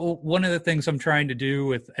 Now, one of the things I'm trying to do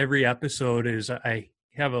with every episode is I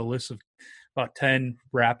have a list of about 10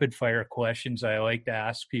 rapid fire questions I like to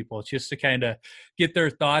ask people, just to kind of get their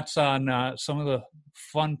thoughts on some of the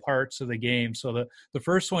fun parts of the game. So the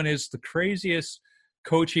first one is the craziest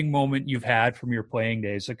coaching moment you've had from your playing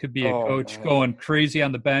days. It could be a coach going crazy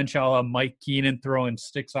on the bench, a la Mike Keenan throwing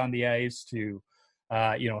sticks on the ice, to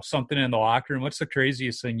something in the locker room. What's the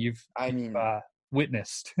craziest thing you've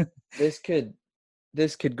witnessed? This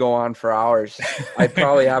could go on for hours. I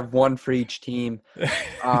probably have one for each team.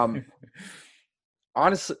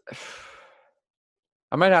 Honestly,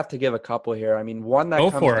 I might have to give a couple here. I mean, one that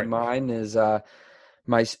comes to mind is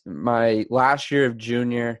my last year of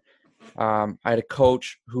junior. I had a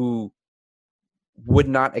coach who would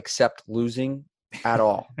not accept losing at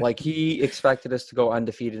all. Like, he expected us to go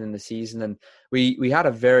undefeated in the season, and we had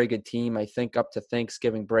a very good team. I think up to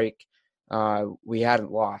Thanksgiving break, we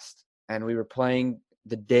hadn't lost, and we were playing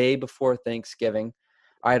the day before Thanksgiving.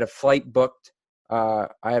 I had a flight booked. I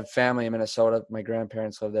have family in Minnesota. My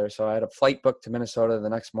grandparents live there. So I had a flight booked to Minnesota the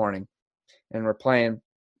next morning, and we're playing.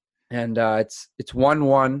 And it's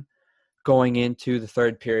 1-1 going into the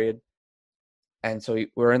third period. And so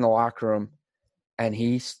we're in the locker room, and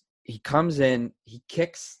he comes in, he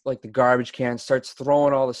kicks like the garbage can, starts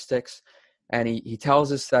throwing all the sticks, and he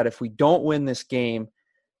tells us that if we don't win this game,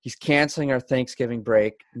 he's canceling our Thanksgiving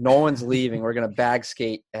break. No one's leaving. We're going to bag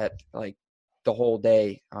skate at like the whole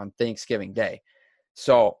day on Thanksgiving Day.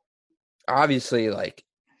 So obviously, like,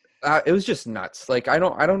 it was just nuts. Like, I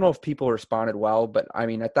don't know if people responded well, but I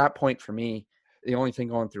mean, at that point for me, the only thing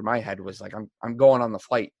going through my head was like, I'm going on the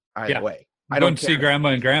flight either way. I don't see grandma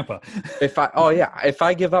and grandpa. If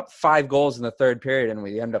I give up 5 goals in the third period and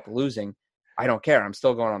we end up losing, I don't care. I'm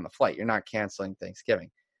still going on the flight. You're not canceling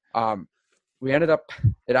Thanksgiving. We ended up,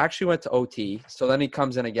 it actually went to OT. So then he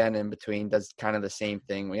comes in again in between, does kind of the same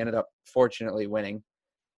thing. We ended up fortunately winning.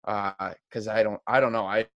 Cause I don't know.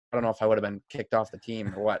 I don't know if I would have been kicked off the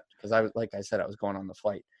team or what. Cause like I said, I was going on the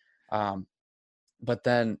flight. But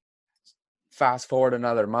then fast forward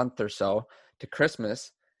another month or so to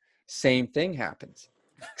Christmas, same thing happens,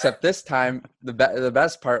 except this time the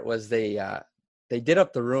best part was they did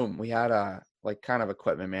up the room. We had like kind of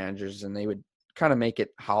equipment managers, and they would kind of make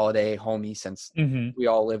it holiday homey since we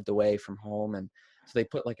all lived away from home, and so they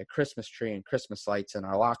put like a Christmas tree and Christmas lights in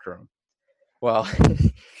our locker room. Well,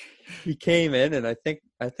 he came in, and I think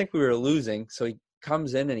we were losing, so he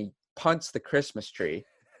comes in and he punts the Christmas tree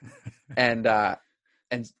and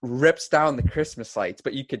rips down the Christmas lights,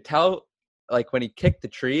 but you could tell, like, when he kicked the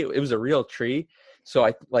tree, it was a real tree.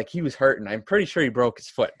 So he was hurting. I'm pretty sure he broke his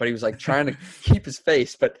foot, but he was like trying to keep his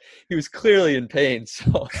face, but he was clearly in pain.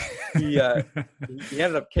 So he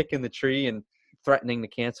ended up kicking the tree and threatening to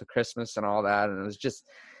cancel Christmas and all that. And it was just,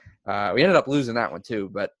 we ended up losing that one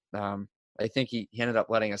too, but I think he ended up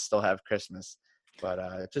letting us still have Christmas,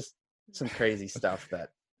 but just some crazy stuff that,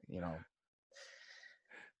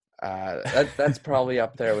 that's probably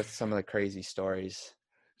up there with some of the crazy stories.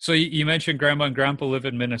 So you mentioned grandma and grandpa live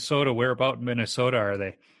in Minnesota. Where about in Minnesota are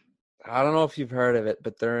they? I don't know if you've heard of it,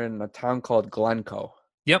 but they're in a town called Glencoe.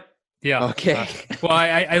 Yep. Yeah. Okay. Well,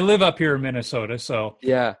 I live up here in Minnesota, so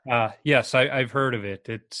yeah. Yes, I've heard of it.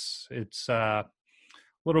 It's a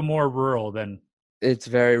little more rural than. It's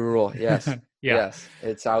very rural. Yes. Yeah. Yes.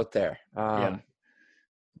 It's out there.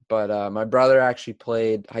 But my brother actually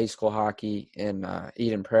played high school hockey in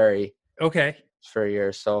Eden Prairie. Okay. For a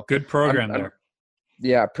year. So good program there.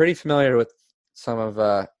 Yeah, pretty familiar with some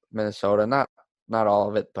of Minnesota. Not all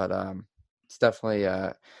of it, but it's definitely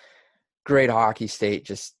a great hockey state.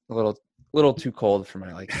 Just a little too cold for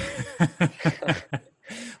my liking.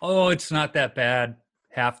 Oh, it's not that bad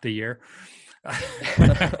half the year.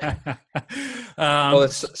 Well, the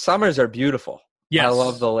summers are beautiful. Yes. I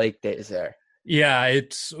love the lake days there. Yeah,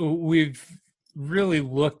 we've really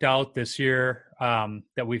looked out this year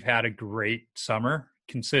that we've had a great summer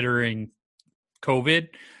considering COVID.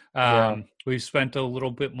 We spent a little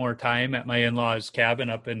bit more time at my in-laws' cabin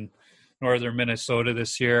up in northern Minnesota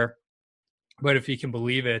this year. But if you can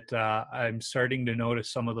believe it, I'm starting to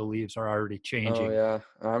notice some of the leaves are already changing. Oh yeah,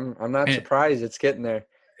 I'm not surprised. It's getting there.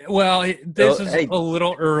 Well, this is a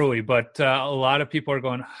little early, but a lot of people are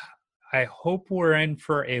going, I hope we're in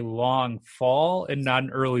for a long fall and not an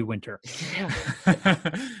early winter. Yeah.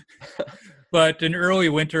 But an early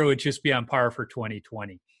winter would just be on par for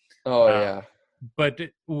 2020. Oh yeah. But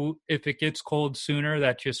if it gets cold sooner,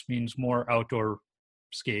 that just means more outdoor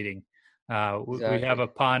skating. Exactly. We have a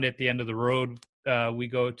pond at the end of the road we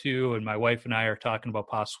go to, and my wife and I are talking about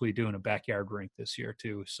possibly doing a backyard rink this year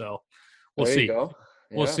too. So we'll see. There you go.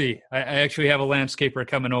 Yeah. We'll see. I actually have a landscaper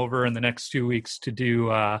coming over in the next 2 weeks to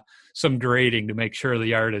do some grading to make sure the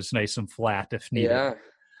yard is nice and flat if needed. Yeah,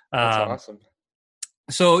 that's awesome.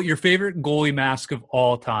 So your favorite goalie mask of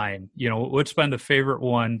all time, what's been the favorite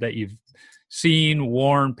one that you've seen,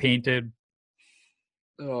 worn, painted?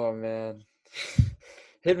 Oh man,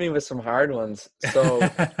 hit me with some hard ones. So,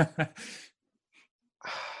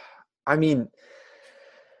 I mean,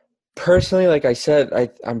 personally, like I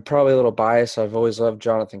said, I'm probably a little biased. I've always loved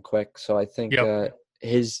Jonathan Quick, so I think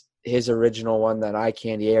his original one that Eye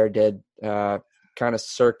Candy Air did, kind of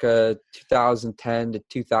circa 2010 to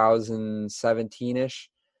 2017-ish.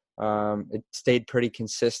 It stayed pretty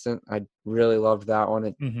consistent. I really loved that one.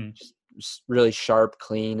 It just really sharp,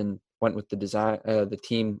 clean, and went with the design, the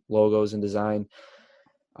team logos and design.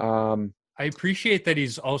 I appreciate that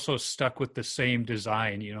he's also stuck with the same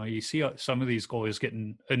design. You see some of these goalies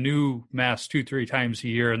getting a new mask 2-3 times a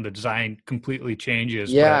year and the design completely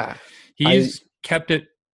changes. Yeah. But he's kept it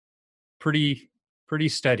pretty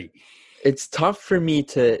steady. It's tough for me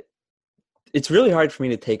it's really hard for me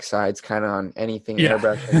to take sides kind of on anything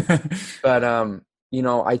airbrushing. But,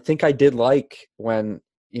 I think I did like when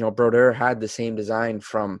Brodeur had the same design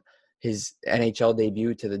from his NHL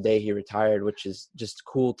debut to the day he retired, which is just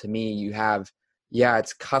cool to me. You have,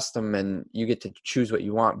 it's custom and you get to choose what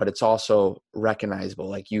you want, but it's also recognizable.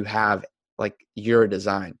 Like you have like your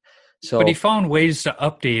design. So, but he found ways to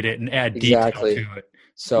update it and add detail to it.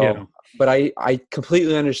 So, but I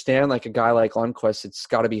completely understand, like a guy like Lundqvist, it's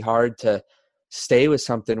got to be hard to stay with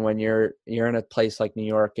something when you're in a place like New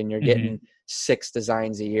York and you're getting 6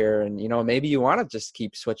 designs a year, and maybe you want to just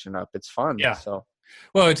keep switching up. It's fun. Yeah. So,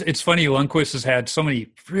 well, it's funny. Lundqvist has had so many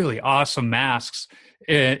really awesome masks,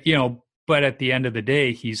 but at the end of the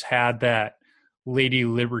day, he's had that Lady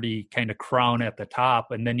Liberty kind of crown at the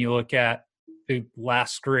top, and then you look at the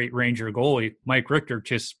last great Ranger goalie, Mike Richter.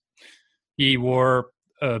 He wore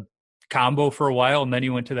a combo for a while, and then he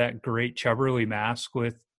went to that great Chevrolet mask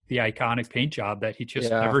with the iconic paint job that he just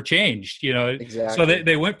never changed. Exactly. So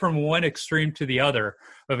they went from one extreme to the other,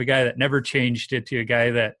 of a guy that never changed it to a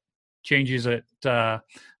guy that changes it about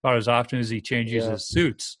as often as he changes his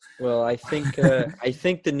suits. Well, I think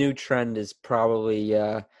the new trend is probably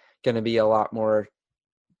going to be a lot more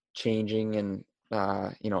changing and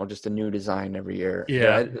just a new design every year.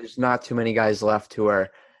 Yeah, there's not too many guys left who are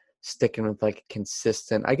sticking with like a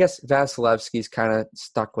consistent. I guess Vasilevsky's kind of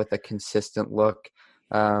stuck with a consistent look.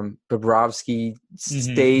 Bobrovsky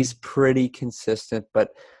stays pretty consistent, but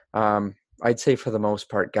I'd say for the most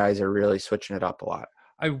part, guys are really switching it up a lot.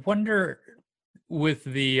 I wonder with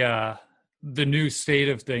the new state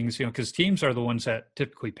of things, because teams are the ones that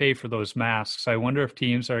typically pay for those masks. I wonder if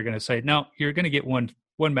teams are going to say, no, you're going to get one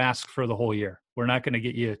mask for the whole year. We're not going to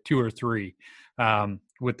get you 2 or 3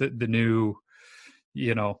 with the new,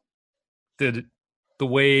 the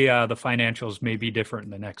way the financials may be different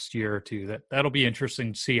in the next year or two. That'll be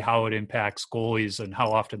interesting to see how it impacts goalies and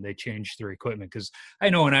how often they change their equipment. Because I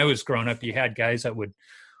know when I was growing up, you had guys that would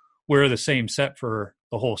wear the same set for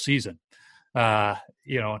the whole season. Now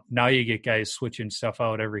you get guys switching stuff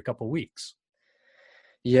out every couple of weeks.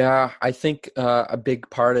 Yeah, I think a big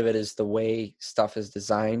part of it is the way stuff is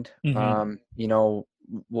designed. We'll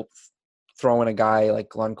throw in a guy like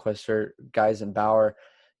Lundqvist or guys in Bauer.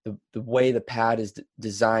 The way the pad is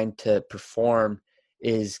designed to perform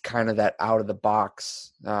is kind of that out of the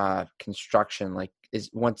box construction. Like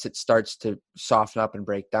once it starts to soften up and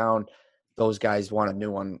break down, those guys want a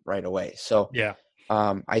new one right away. So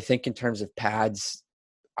I think in terms of pads,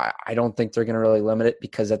 I don't think they're going to really limit it,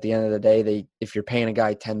 because at the end of the day, if you're paying a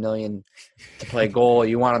guy $10 million to play goal,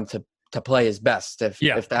 you want him to play his best. If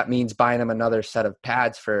that means buying him another set of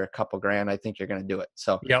pads for a couple grand, I think you're going to do it.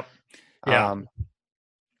 So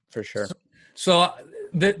for sure. So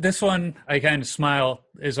this one, I kind of smile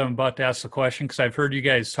as I'm about to ask the question, because I've heard you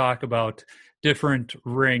guys talk about different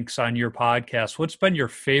rinks on your podcast. What's been your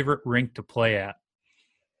favorite rink to play at?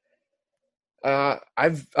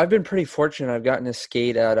 I've been pretty fortunate. I've gotten to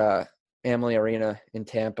skate at Amalie Arena in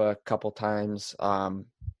Tampa a couple times. So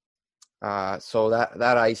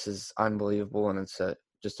that ice is unbelievable, and it's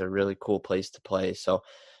just a really cool place to play. So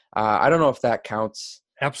I don't know if that counts.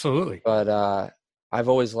 Absolutely. But I've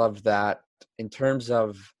always loved that. In terms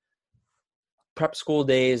of prep school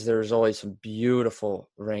days, there's always some beautiful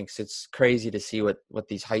rinks. It's crazy to see what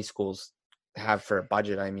these high schools have for a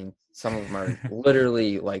budget. I mean, some of them are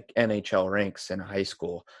literally like NHL rinks in a high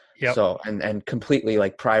school. Yep. So, and completely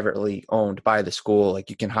like privately owned by the school. Like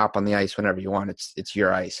you can hop on the ice whenever you want. It's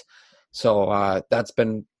your ice. So that's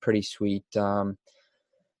been pretty sweet. I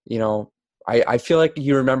feel like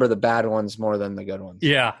you remember the bad ones more than the good ones.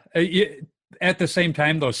 Yeah. At the same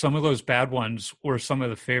time, though, some of those bad ones were some of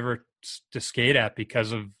the favorites to skate at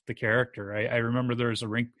because of the character. I remember there was a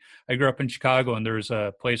rink. I grew up in Chicago, and there was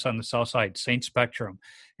a place on the south side, St. Spectrum.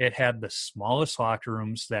 It had the smallest locker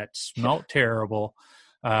rooms that smelled terrible.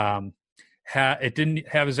 It didn't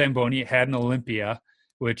have a Zamboni. It had an Olympia,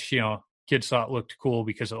 which, kids thought looked cool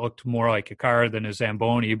because it looked more like a car than a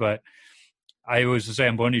Zamboni. But I was a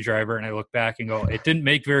Zamboni driver, and I look back and go, it didn't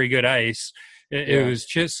make very good ice. It was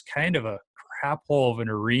just kind of a crap hole of an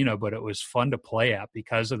arena, but it was fun to play at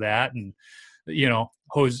because of that. And there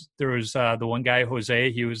was the one guy,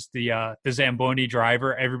 Jose. He was the Zamboni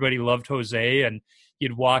driver. Everybody loved Jose, and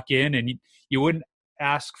you'd walk in and you wouldn't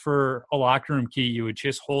ask for a locker room key. You would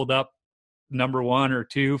just hold up number 1 or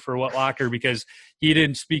 2 for what locker, because he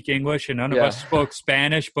didn't speak English and none of us spoke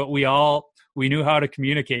Spanish, but we knew how to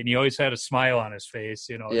communicate, and he always had a smile on his face.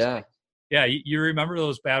 You remember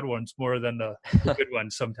those bad ones more than the good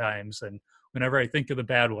ones sometimes. And whenever I think of the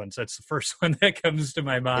bad ones, that's the first one that comes to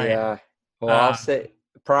my mind. Yeah. Well, I'll say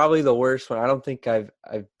probably the worst one. I don't think I've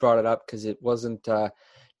brought it up because it wasn't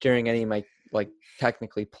during any of my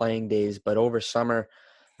technically playing days, but over summer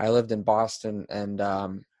I lived in Boston, and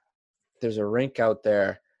there's a rink out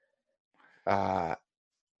there. It's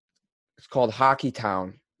called Hockey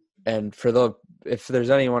Town. And if there's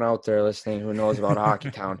anyone out there listening who knows about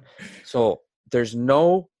Hockey Town, so there's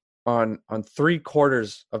no on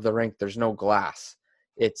 3/4 of the rink, there's no glass.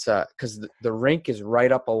 It's because the rink is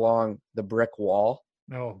right up along the brick wall.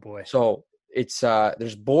 Oh boy. So it's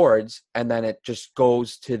there's boards, and then it just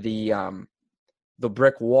goes to the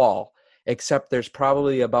brick wall, except there's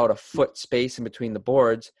probably about a foot space in between the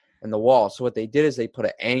boards and the wall. So what they did is they put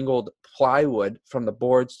an angled plywood from the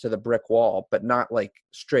boards to the brick wall, but not like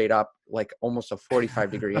straight up, like almost a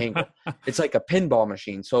 45-degree angle. It's like a pinball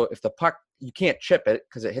machine. So if the puck, you can't chip it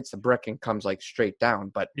because it hits the brick and comes like straight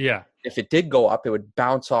down. But yeah, if it did go up, it would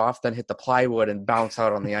bounce off, then hit the plywood and bounce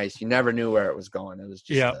out on the ice. You never knew where it was going. It was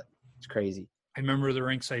just, it's crazy. I remember one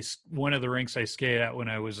of the rinks I skated at when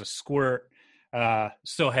I was a squirt,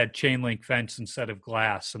 still had chain link fence instead of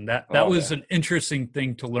glass, and that was an interesting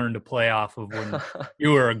thing to learn to play off of when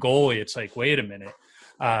you were a goalie. It's like, wait a minute.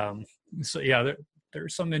 So yeah,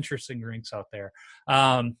 there's some interesting rinks out there.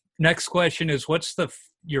 Next question is, what's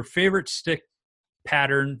your favorite stick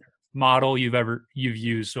pattern model you've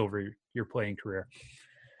used over your playing career?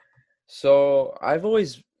 So I've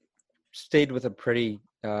always stayed with a pretty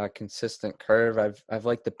consistent curve. I've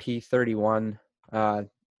liked the P31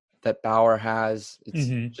 that Bauer has.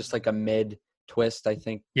 It's just like a mid twist, I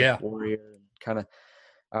think. Yeah. Warrior kind of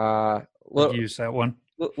use that one.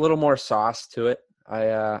 Little more sauce to it.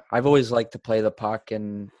 I've always liked to play the puck,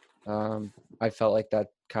 and I felt like that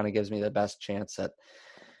kind of gives me the best chance at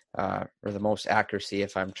or the most accuracy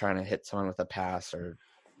if I'm trying to hit someone with a pass or,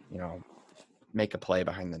 make a play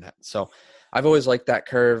behind the net. So I've always liked that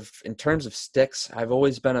curve. In terms of sticks, I've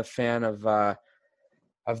always been a fan of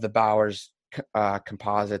the Bauer's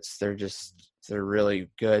composites. They're really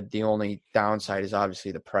good. The only downside is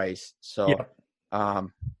obviously the price. So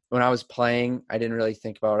when I was playing, I didn't really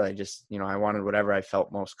think about it. I just, I wanted whatever I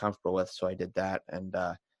felt most comfortable with. So I did that. And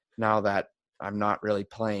now that I'm not really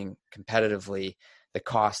playing competitively, the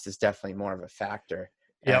cost is definitely more of a factor.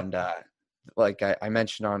 Yep. And like I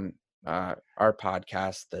mentioned on our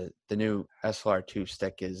podcast, the new SLR2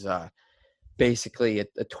 stick is basically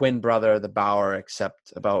a twin brother of the Bauer,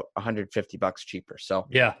 except about $150 cheaper. So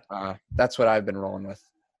yeah, that's what I've been rolling with.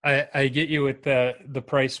 I get you with the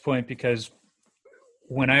price point, because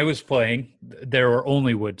when I was playing, there were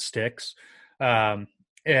only wood sticks,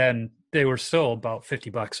 and they were still about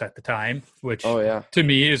 $50 at the time, which to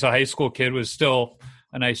me as a high school kid was still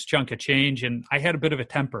a nice chunk of change. And I had a bit of a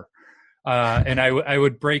temper, and I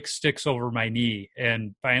would break sticks over my knee.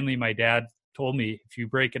 And finally my dad told me, if you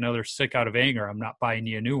break another stick out of anger, I'm not buying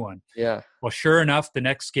you a new one. Yeah. Well, sure enough, the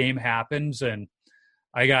next game happens, and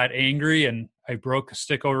I got angry and I broke a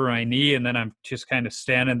stick over my knee. And then I'm just kind of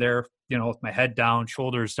standing there, with my head down,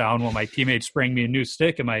 shoulders down, while my teammates bring me a new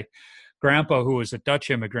stick. And my grandpa, who was a Dutch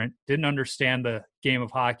immigrant, didn't understand the game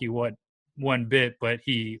of hockey one bit, but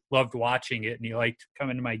he loved watching it and he liked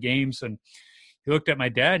coming to my games. And he looked at my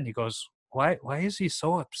dad and he goes, why is he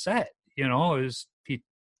so upset? He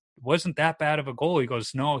wasn't that bad of a goal. He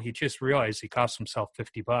goes, no, he just realized he cost himself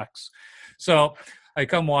 $50. So I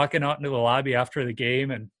come walking out into the lobby after the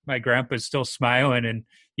game, and my grandpa's still smiling, and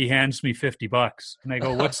he hands me $50. And I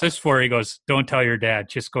go, what's this for? He goes, don't tell your dad,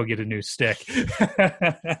 just go get a new stick.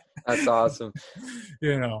 That's awesome.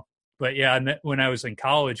 But yeah, and when I was in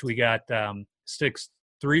college, we got sticks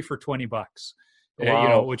 3 for $20,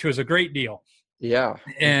 wow. Which was a great deal. Yeah.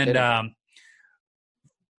 And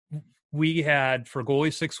we had, for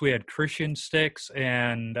goalie sticks, we had Christian sticks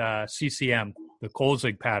and CCM, the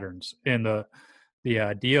Kolzig patterns in the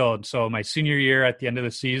deal. And so my senior year, at the end of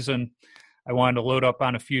the season, I wanted to load up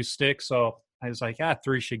on a few sticks. So I was like,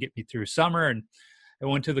 3 should get me through summer. And I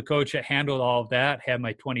went to the coach that handled all of that, had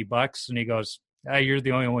my $20, and he goes, you're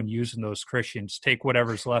the only one using those Christians. Take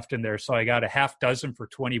whatever's left in there. So I got a half dozen for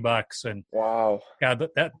 $20. And wow. God,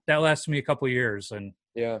 that lasted me a couple of years. And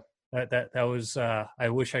yeah. That was I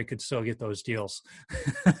wish I could still get those deals.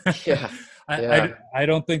 Yeah. I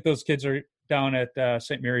don't think those kids are down at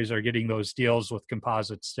St. Mary's are getting those deals with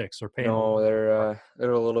composite sticks. Or paying. No,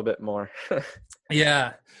 they're a little bit more.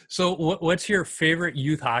 Yeah. So what's your favorite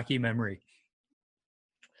youth hockey memory?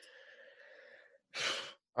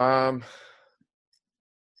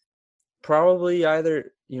 Probably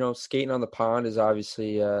either skating on the pond is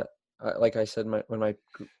obviously like I said, when my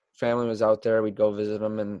family was out there, we'd go visit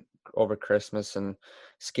them and over Christmas and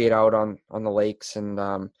skate out on the lakes. And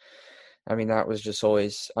that was just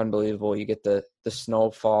always unbelievable. You get the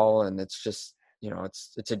snowfall, and it's just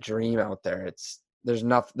it's a dream out there.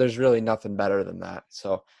 There's really nothing better than that.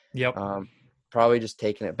 So yep. probably just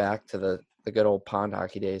taking it back to the good old pond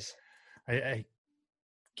hockey days. I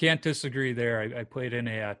can't disagree there. I played in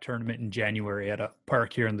a tournament in January at a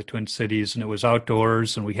park here in the Twin Cities, and it was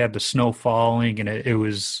outdoors, and we had the snow falling, and it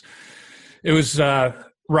was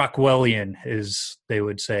Rockwellian, as they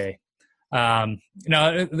would say. Now,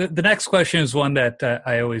 the next question is one that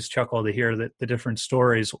I always chuckle to hear the different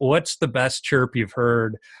stories. What's the best chirp you've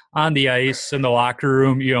heard on the ice, in the locker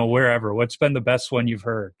room, wherever? What's been the best one you've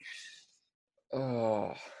heard?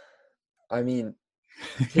 Oh, I mean,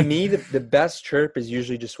 to me, the best chirp is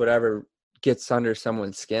usually just whatever gets under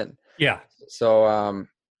someone's skin. Yeah. So,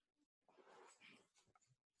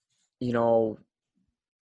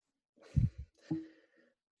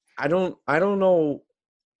 I don't know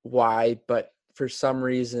why, but for some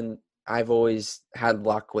reason, I've always had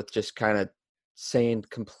luck with just kind of saying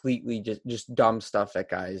completely just dumb stuff at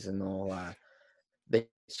guys, and they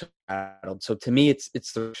rattled. So to me, it's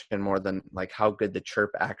the more than like how good the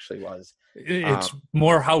chirp actually was. It's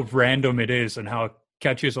more how random it is and how it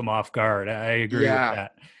catches them off guard. I agree with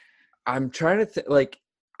that. I'm trying to think.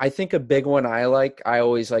 I think a big one I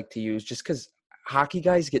always like to use, just because hockey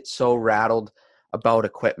guys get so rattled about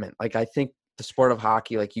equipment. I think the sport of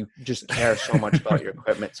hockey, you just care so much about your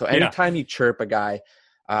equipment. So anytime you chirp a guy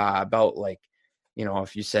about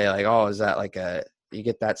if you say oh, is that you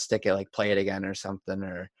get that stick at play it again or something,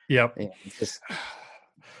 or just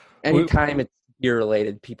anytime it's gear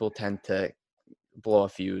related, people tend to blow a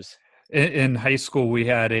fuse. In high school, we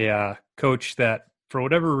had a coach that, for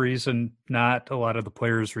whatever reason, not a lot of the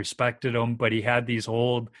players respected him, but he had these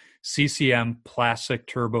old CCM plastic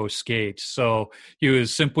turbo skates. So he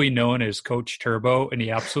was simply known as Coach Turbo, and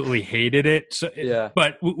he absolutely hated it. So,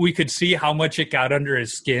 but we could see how much it got under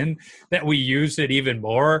his skin that we used it even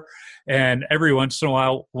more. And every once in a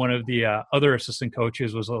while, one of the other assistant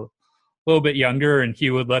coaches was a little bit younger, and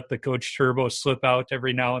he would let the Coach Turbo slip out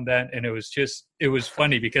every now and then. And it was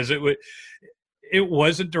funny because it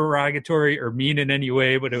wasn't derogatory or mean in any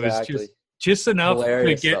way, but it was just enough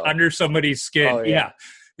hilarious, to get under somebody's skin. Oh, yeah,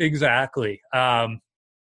 exactly.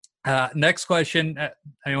 Next question.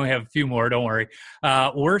 I only have a few more. Don't worry.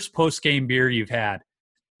 Worst post-game beer you've had?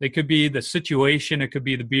 It could be the situation. It could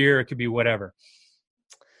be the beer. It could be whatever.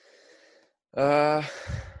 Let's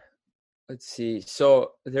see.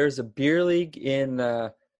 So there's a beer league in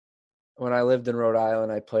when I lived in Rhode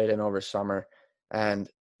Island, I played in over summer, and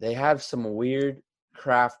they have some weird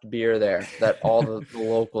craft beer there that all the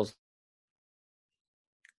locals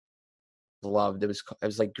loved. It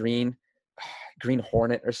was like Green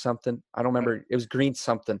Hornet or something. I don't remember. It was green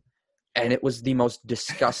something. And it was the most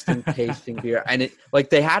disgusting tasting beer. And it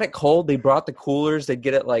they had it cold. They brought the coolers. They'd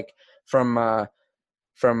get it from I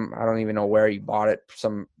don't even know where you bought it,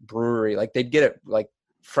 some brewery. They'd get it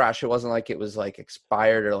fresh. It wasn't it was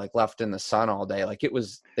expired or left in the sun all day.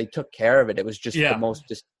 They took care of it. It was just the most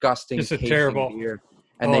disgusting, just a terrible beer.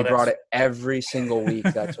 And they brought it every single week.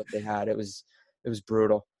 That's what they had. It was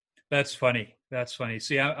brutal. That's funny.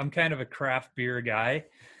 See, I'm kind of a craft beer guy.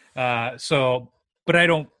 But I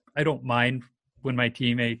don't mind when my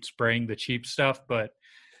teammates bring the cheap stuff, but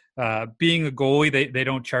being a goalie, they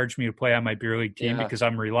don't charge me to play on my beer league team because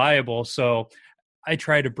I'm reliable. So I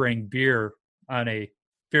try to bring beer on a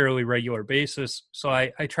fairly regular basis. So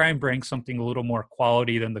I try and bring something a little more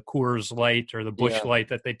quality than the Coors Light or the Busch Light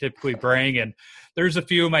that they typically bring. And there's a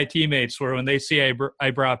few of my teammates where when they see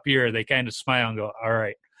I brought beer, they kind of smile and go, all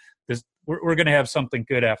right, we're going to have something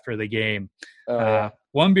good after the game.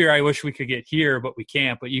 One beer I wish we could get here, but we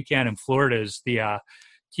can't, but you can in Florida, is the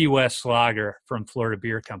Key West Lager from Florida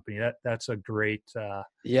Beer Company. That's a great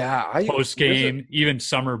post game, even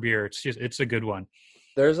summer beer. It's a good one.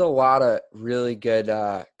 There's a lot of really good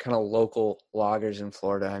kind of local lagers in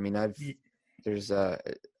Florida. I mean, I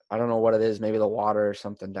don't know what it is, maybe the water or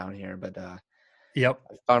something down here, but I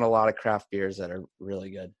found a lot of craft beers that are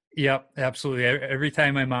really good. Yep, absolutely. Every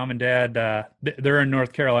time my mom and dad, they're in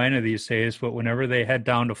North Carolina these days, but whenever they head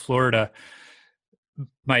down to Florida,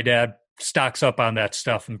 my dad stocks up on that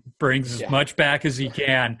stuff and brings as much back as he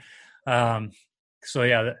can.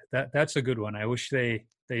 So that's a good one. I wish they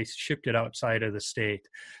shipped it outside of the state.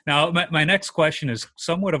 Now, my next question is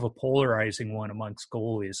somewhat of a polarizing one amongst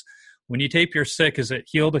goalies. When you tape your stick, is it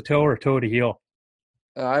heel to toe or toe to heel?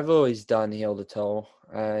 I've always done heel to toe.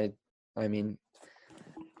 I mean,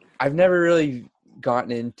 I've never really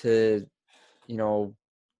gotten into,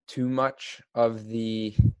 too much of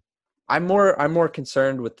the. I'm more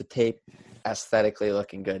concerned with the tape aesthetically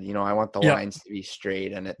looking good. I want the lines to be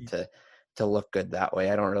straight and it to look good that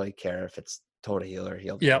way. I don't really care if it's toe to heel or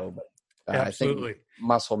heel to toe. But absolutely. I think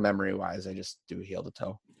muscle memory wise, I just do heel to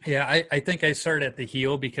toe. Yeah, I think I start at the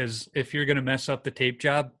heel because if you're going to mess up the tape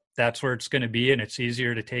job, that's where it's going to be, and it's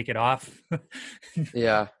easier to take it off.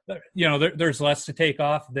 Yeah. There's less to take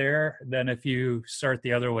off there than if you start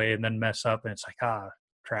the other way and then mess up, and it's like,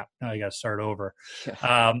 crap, now I got to start over.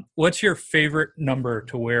 Yeah. What's your favorite number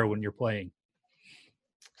to wear when you're playing?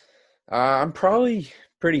 I'm probably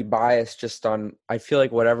pretty biased just on, I feel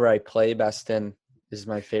like whatever I play best in is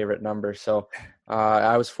my favorite number. So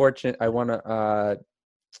I was fortunate. I won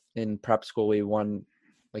in prep school. We won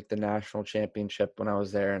like the national championship when I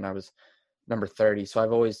was there, and I was number 30. So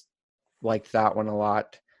I've always liked that one a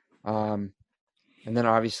lot. And then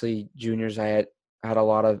obviously juniors, I had a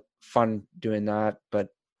lot of fun doing that, but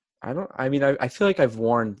I feel like I've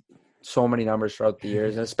worn so many numbers throughout the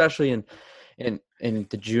years, and especially in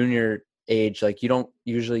the junior age, like you don't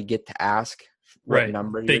usually get to ask what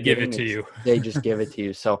number they give it to you. They just give it to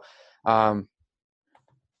you. So I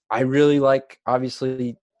really like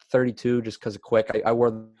obviously 32 just because of quick. I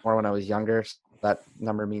wore more when I was younger. So that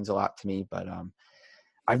number means a lot to me, but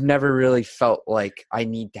I've never really felt like I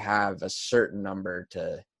need to have a certain number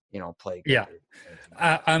to, play good. Yeah,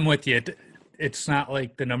 I'm with you. It's not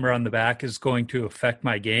like the number on the back is going to affect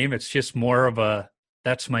my game. It's just more of a,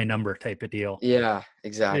 that's my number type of deal. Yeah,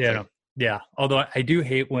 exactly. Yeah. Although I do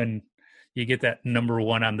hate when you get that number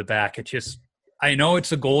 1 on the back. It just, I know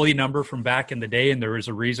it's a goalie number from back in the day, and there was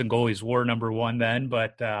a reason goalies wore number 1 then,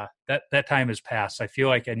 but that time has passed. I feel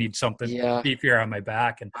like I need something beefier on my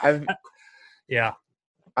back. And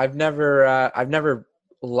I've never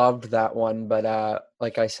loved that one, but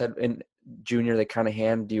like I said, in junior, they kind of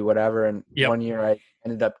hand you whatever. And one year I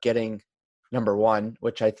ended up getting number 1,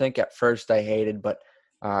 which I think at first I hated, but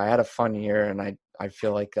I had a fun year, and I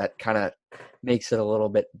feel like that kind of makes it a little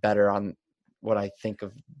bit better on what I think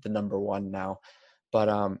of the number 1 now. But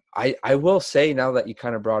I will say, now that you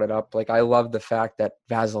kind of brought it up, like I love the fact that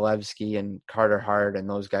Vasilevsky and Carter Hart and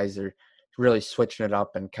those guys are really switching it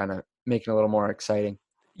up and kind of making it a little more exciting.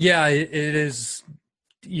 Yeah, it is.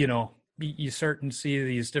 You start and see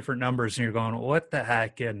these different numbers, and you're going, "What the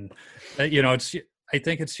heck?" And it's. I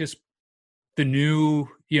think it's just the new,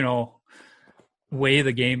 way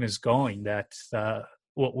the game is going. That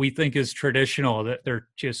what we think is traditional, that they're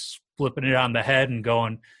just flipping it on the head and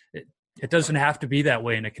going, it doesn't have to be that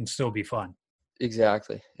way, and it can still be fun.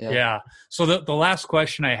 Exactly. Yeah. So the last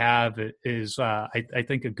question I have is, I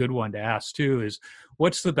think a good one to ask too, is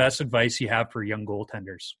what's the best advice you have for young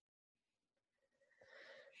goaltenders?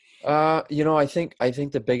 I think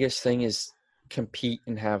the biggest thing is compete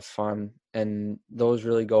and have fun, and those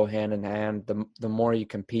really go hand in hand. The more you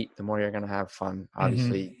compete, the more you're going to have fun.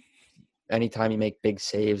 Obviously, anytime you make big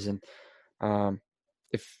saves, and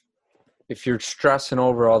if you're stressing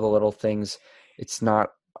over all the little things, it's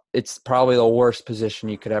probably the worst position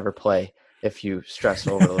you could ever play if you stress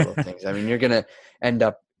over the little things. I mean, you're going to end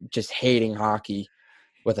up just hating hockey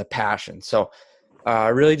with a passion. So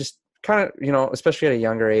really just kind of, especially at a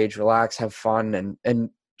younger age, relax, have fun, and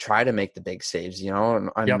try to make the big saves, and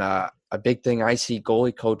a big thing I see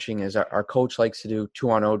goalie coaching is our coach likes to do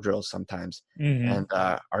 2-on-0 drills sometimes. And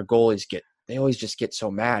our goalies they always just get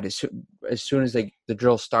so mad as soon as the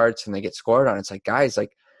drill starts and they get scored on. It's like, guys,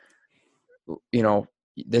 like,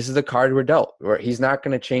 this is the card we're dealt, where he's not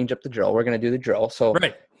going to change up the drill. We're going to do the drill. So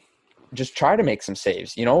just try to make some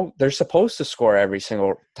saves. They're supposed to score every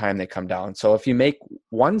single time they come down. So if you make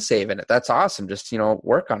one save in it, that's awesome. Just,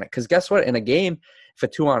 work on it. Because guess what? In a game, if a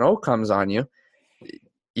 2-on-0 comes on you,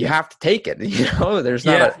 you have to take it. There's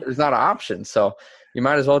not an option. So you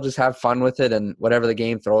might as well just have fun with it, and whatever the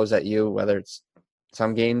game throws at you, whether it's,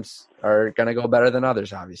 some games are going to go better than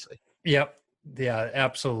others, obviously. Yep. Yeah,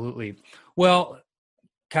 absolutely. Well,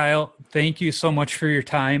 Kyle, thank you so much for your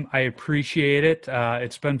time. I appreciate it.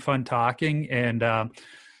 It's been fun talking. And,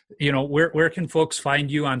 where can folks find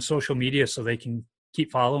you on social media so they can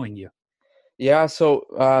keep following you? Yeah, so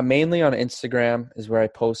mainly on Instagram is where I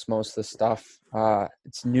post most of the stuff.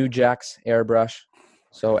 It's Nujax Airbrush,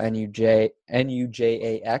 so Nujax.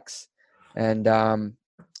 And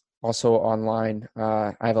also online,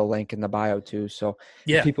 I have a link in the bio too. So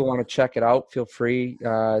if people want to check it out, feel free.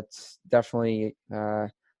 It's definitely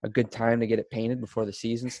a good time to get it painted before the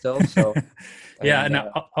season still. So and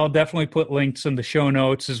I'll definitely put links in the show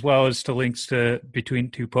notes, as well as to links to between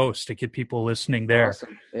two posts to get people listening there.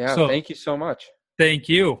 Awesome. Yeah, so, thank you so much. Thank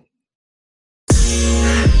you.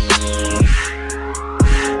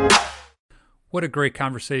 What a great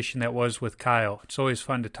conversation that was with Kyle. It's always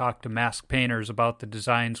fun to talk to mask painters about the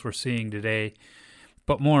designs we're seeing today,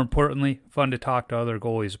 but more importantly, fun to talk to other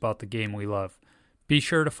goalies about the game we love. Be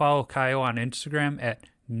sure to follow Kyle on Instagram at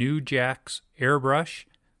Nujax Airbrush.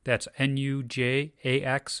 That's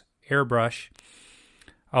NUJAX Airbrush.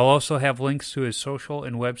 I'll also have links to his social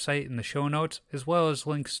and website in the show notes, as well as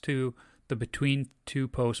links to the Between Two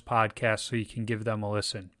Posts podcast so you can give them a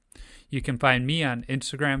listen. You can find me on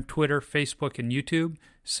Instagram, Twitter, Facebook, and YouTube.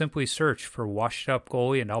 Simply search for Washed Up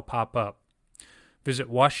Goalie and I'll pop up.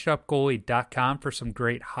 Visit washedupgoalie.com for some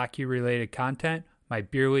great hockey-related content, my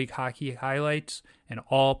beer league hockey highlights, and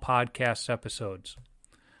all podcast episodes.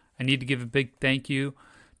 I need to give a big thank you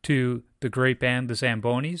to the great band The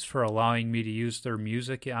Zambonis for allowing me to use their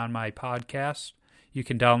music on my podcast. You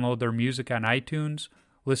can download their music on iTunes,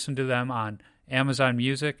 listen to them on Amazon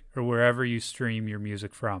Music, or wherever you stream your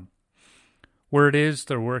music from. Word is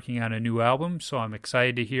they're working on a new album, so I'm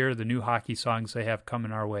excited to hear the new hockey songs they have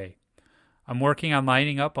coming our way. I'm working on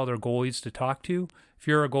lining up other goalies to talk to. If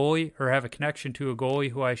you're a goalie or have a connection to a goalie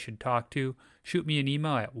who I should talk to, shoot me an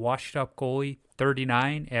email at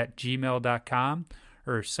washedupgoalie39@gmail.com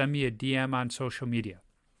or send me a DM on social media.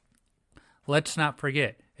 Let's not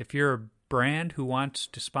forget, if you're a brand who wants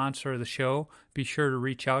to sponsor the show, be sure to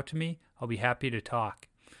reach out to me. I'll be happy to talk.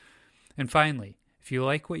 And finally, if you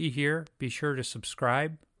like what you hear, be sure to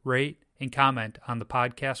subscribe, rate, and comment on the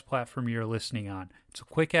podcast platform you're listening on. It's a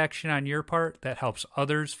quick action on your part that helps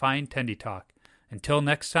others find Tendy Talk. Until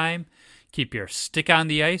next time, keep your stick on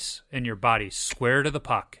the ice and your body square to the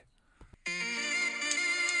puck.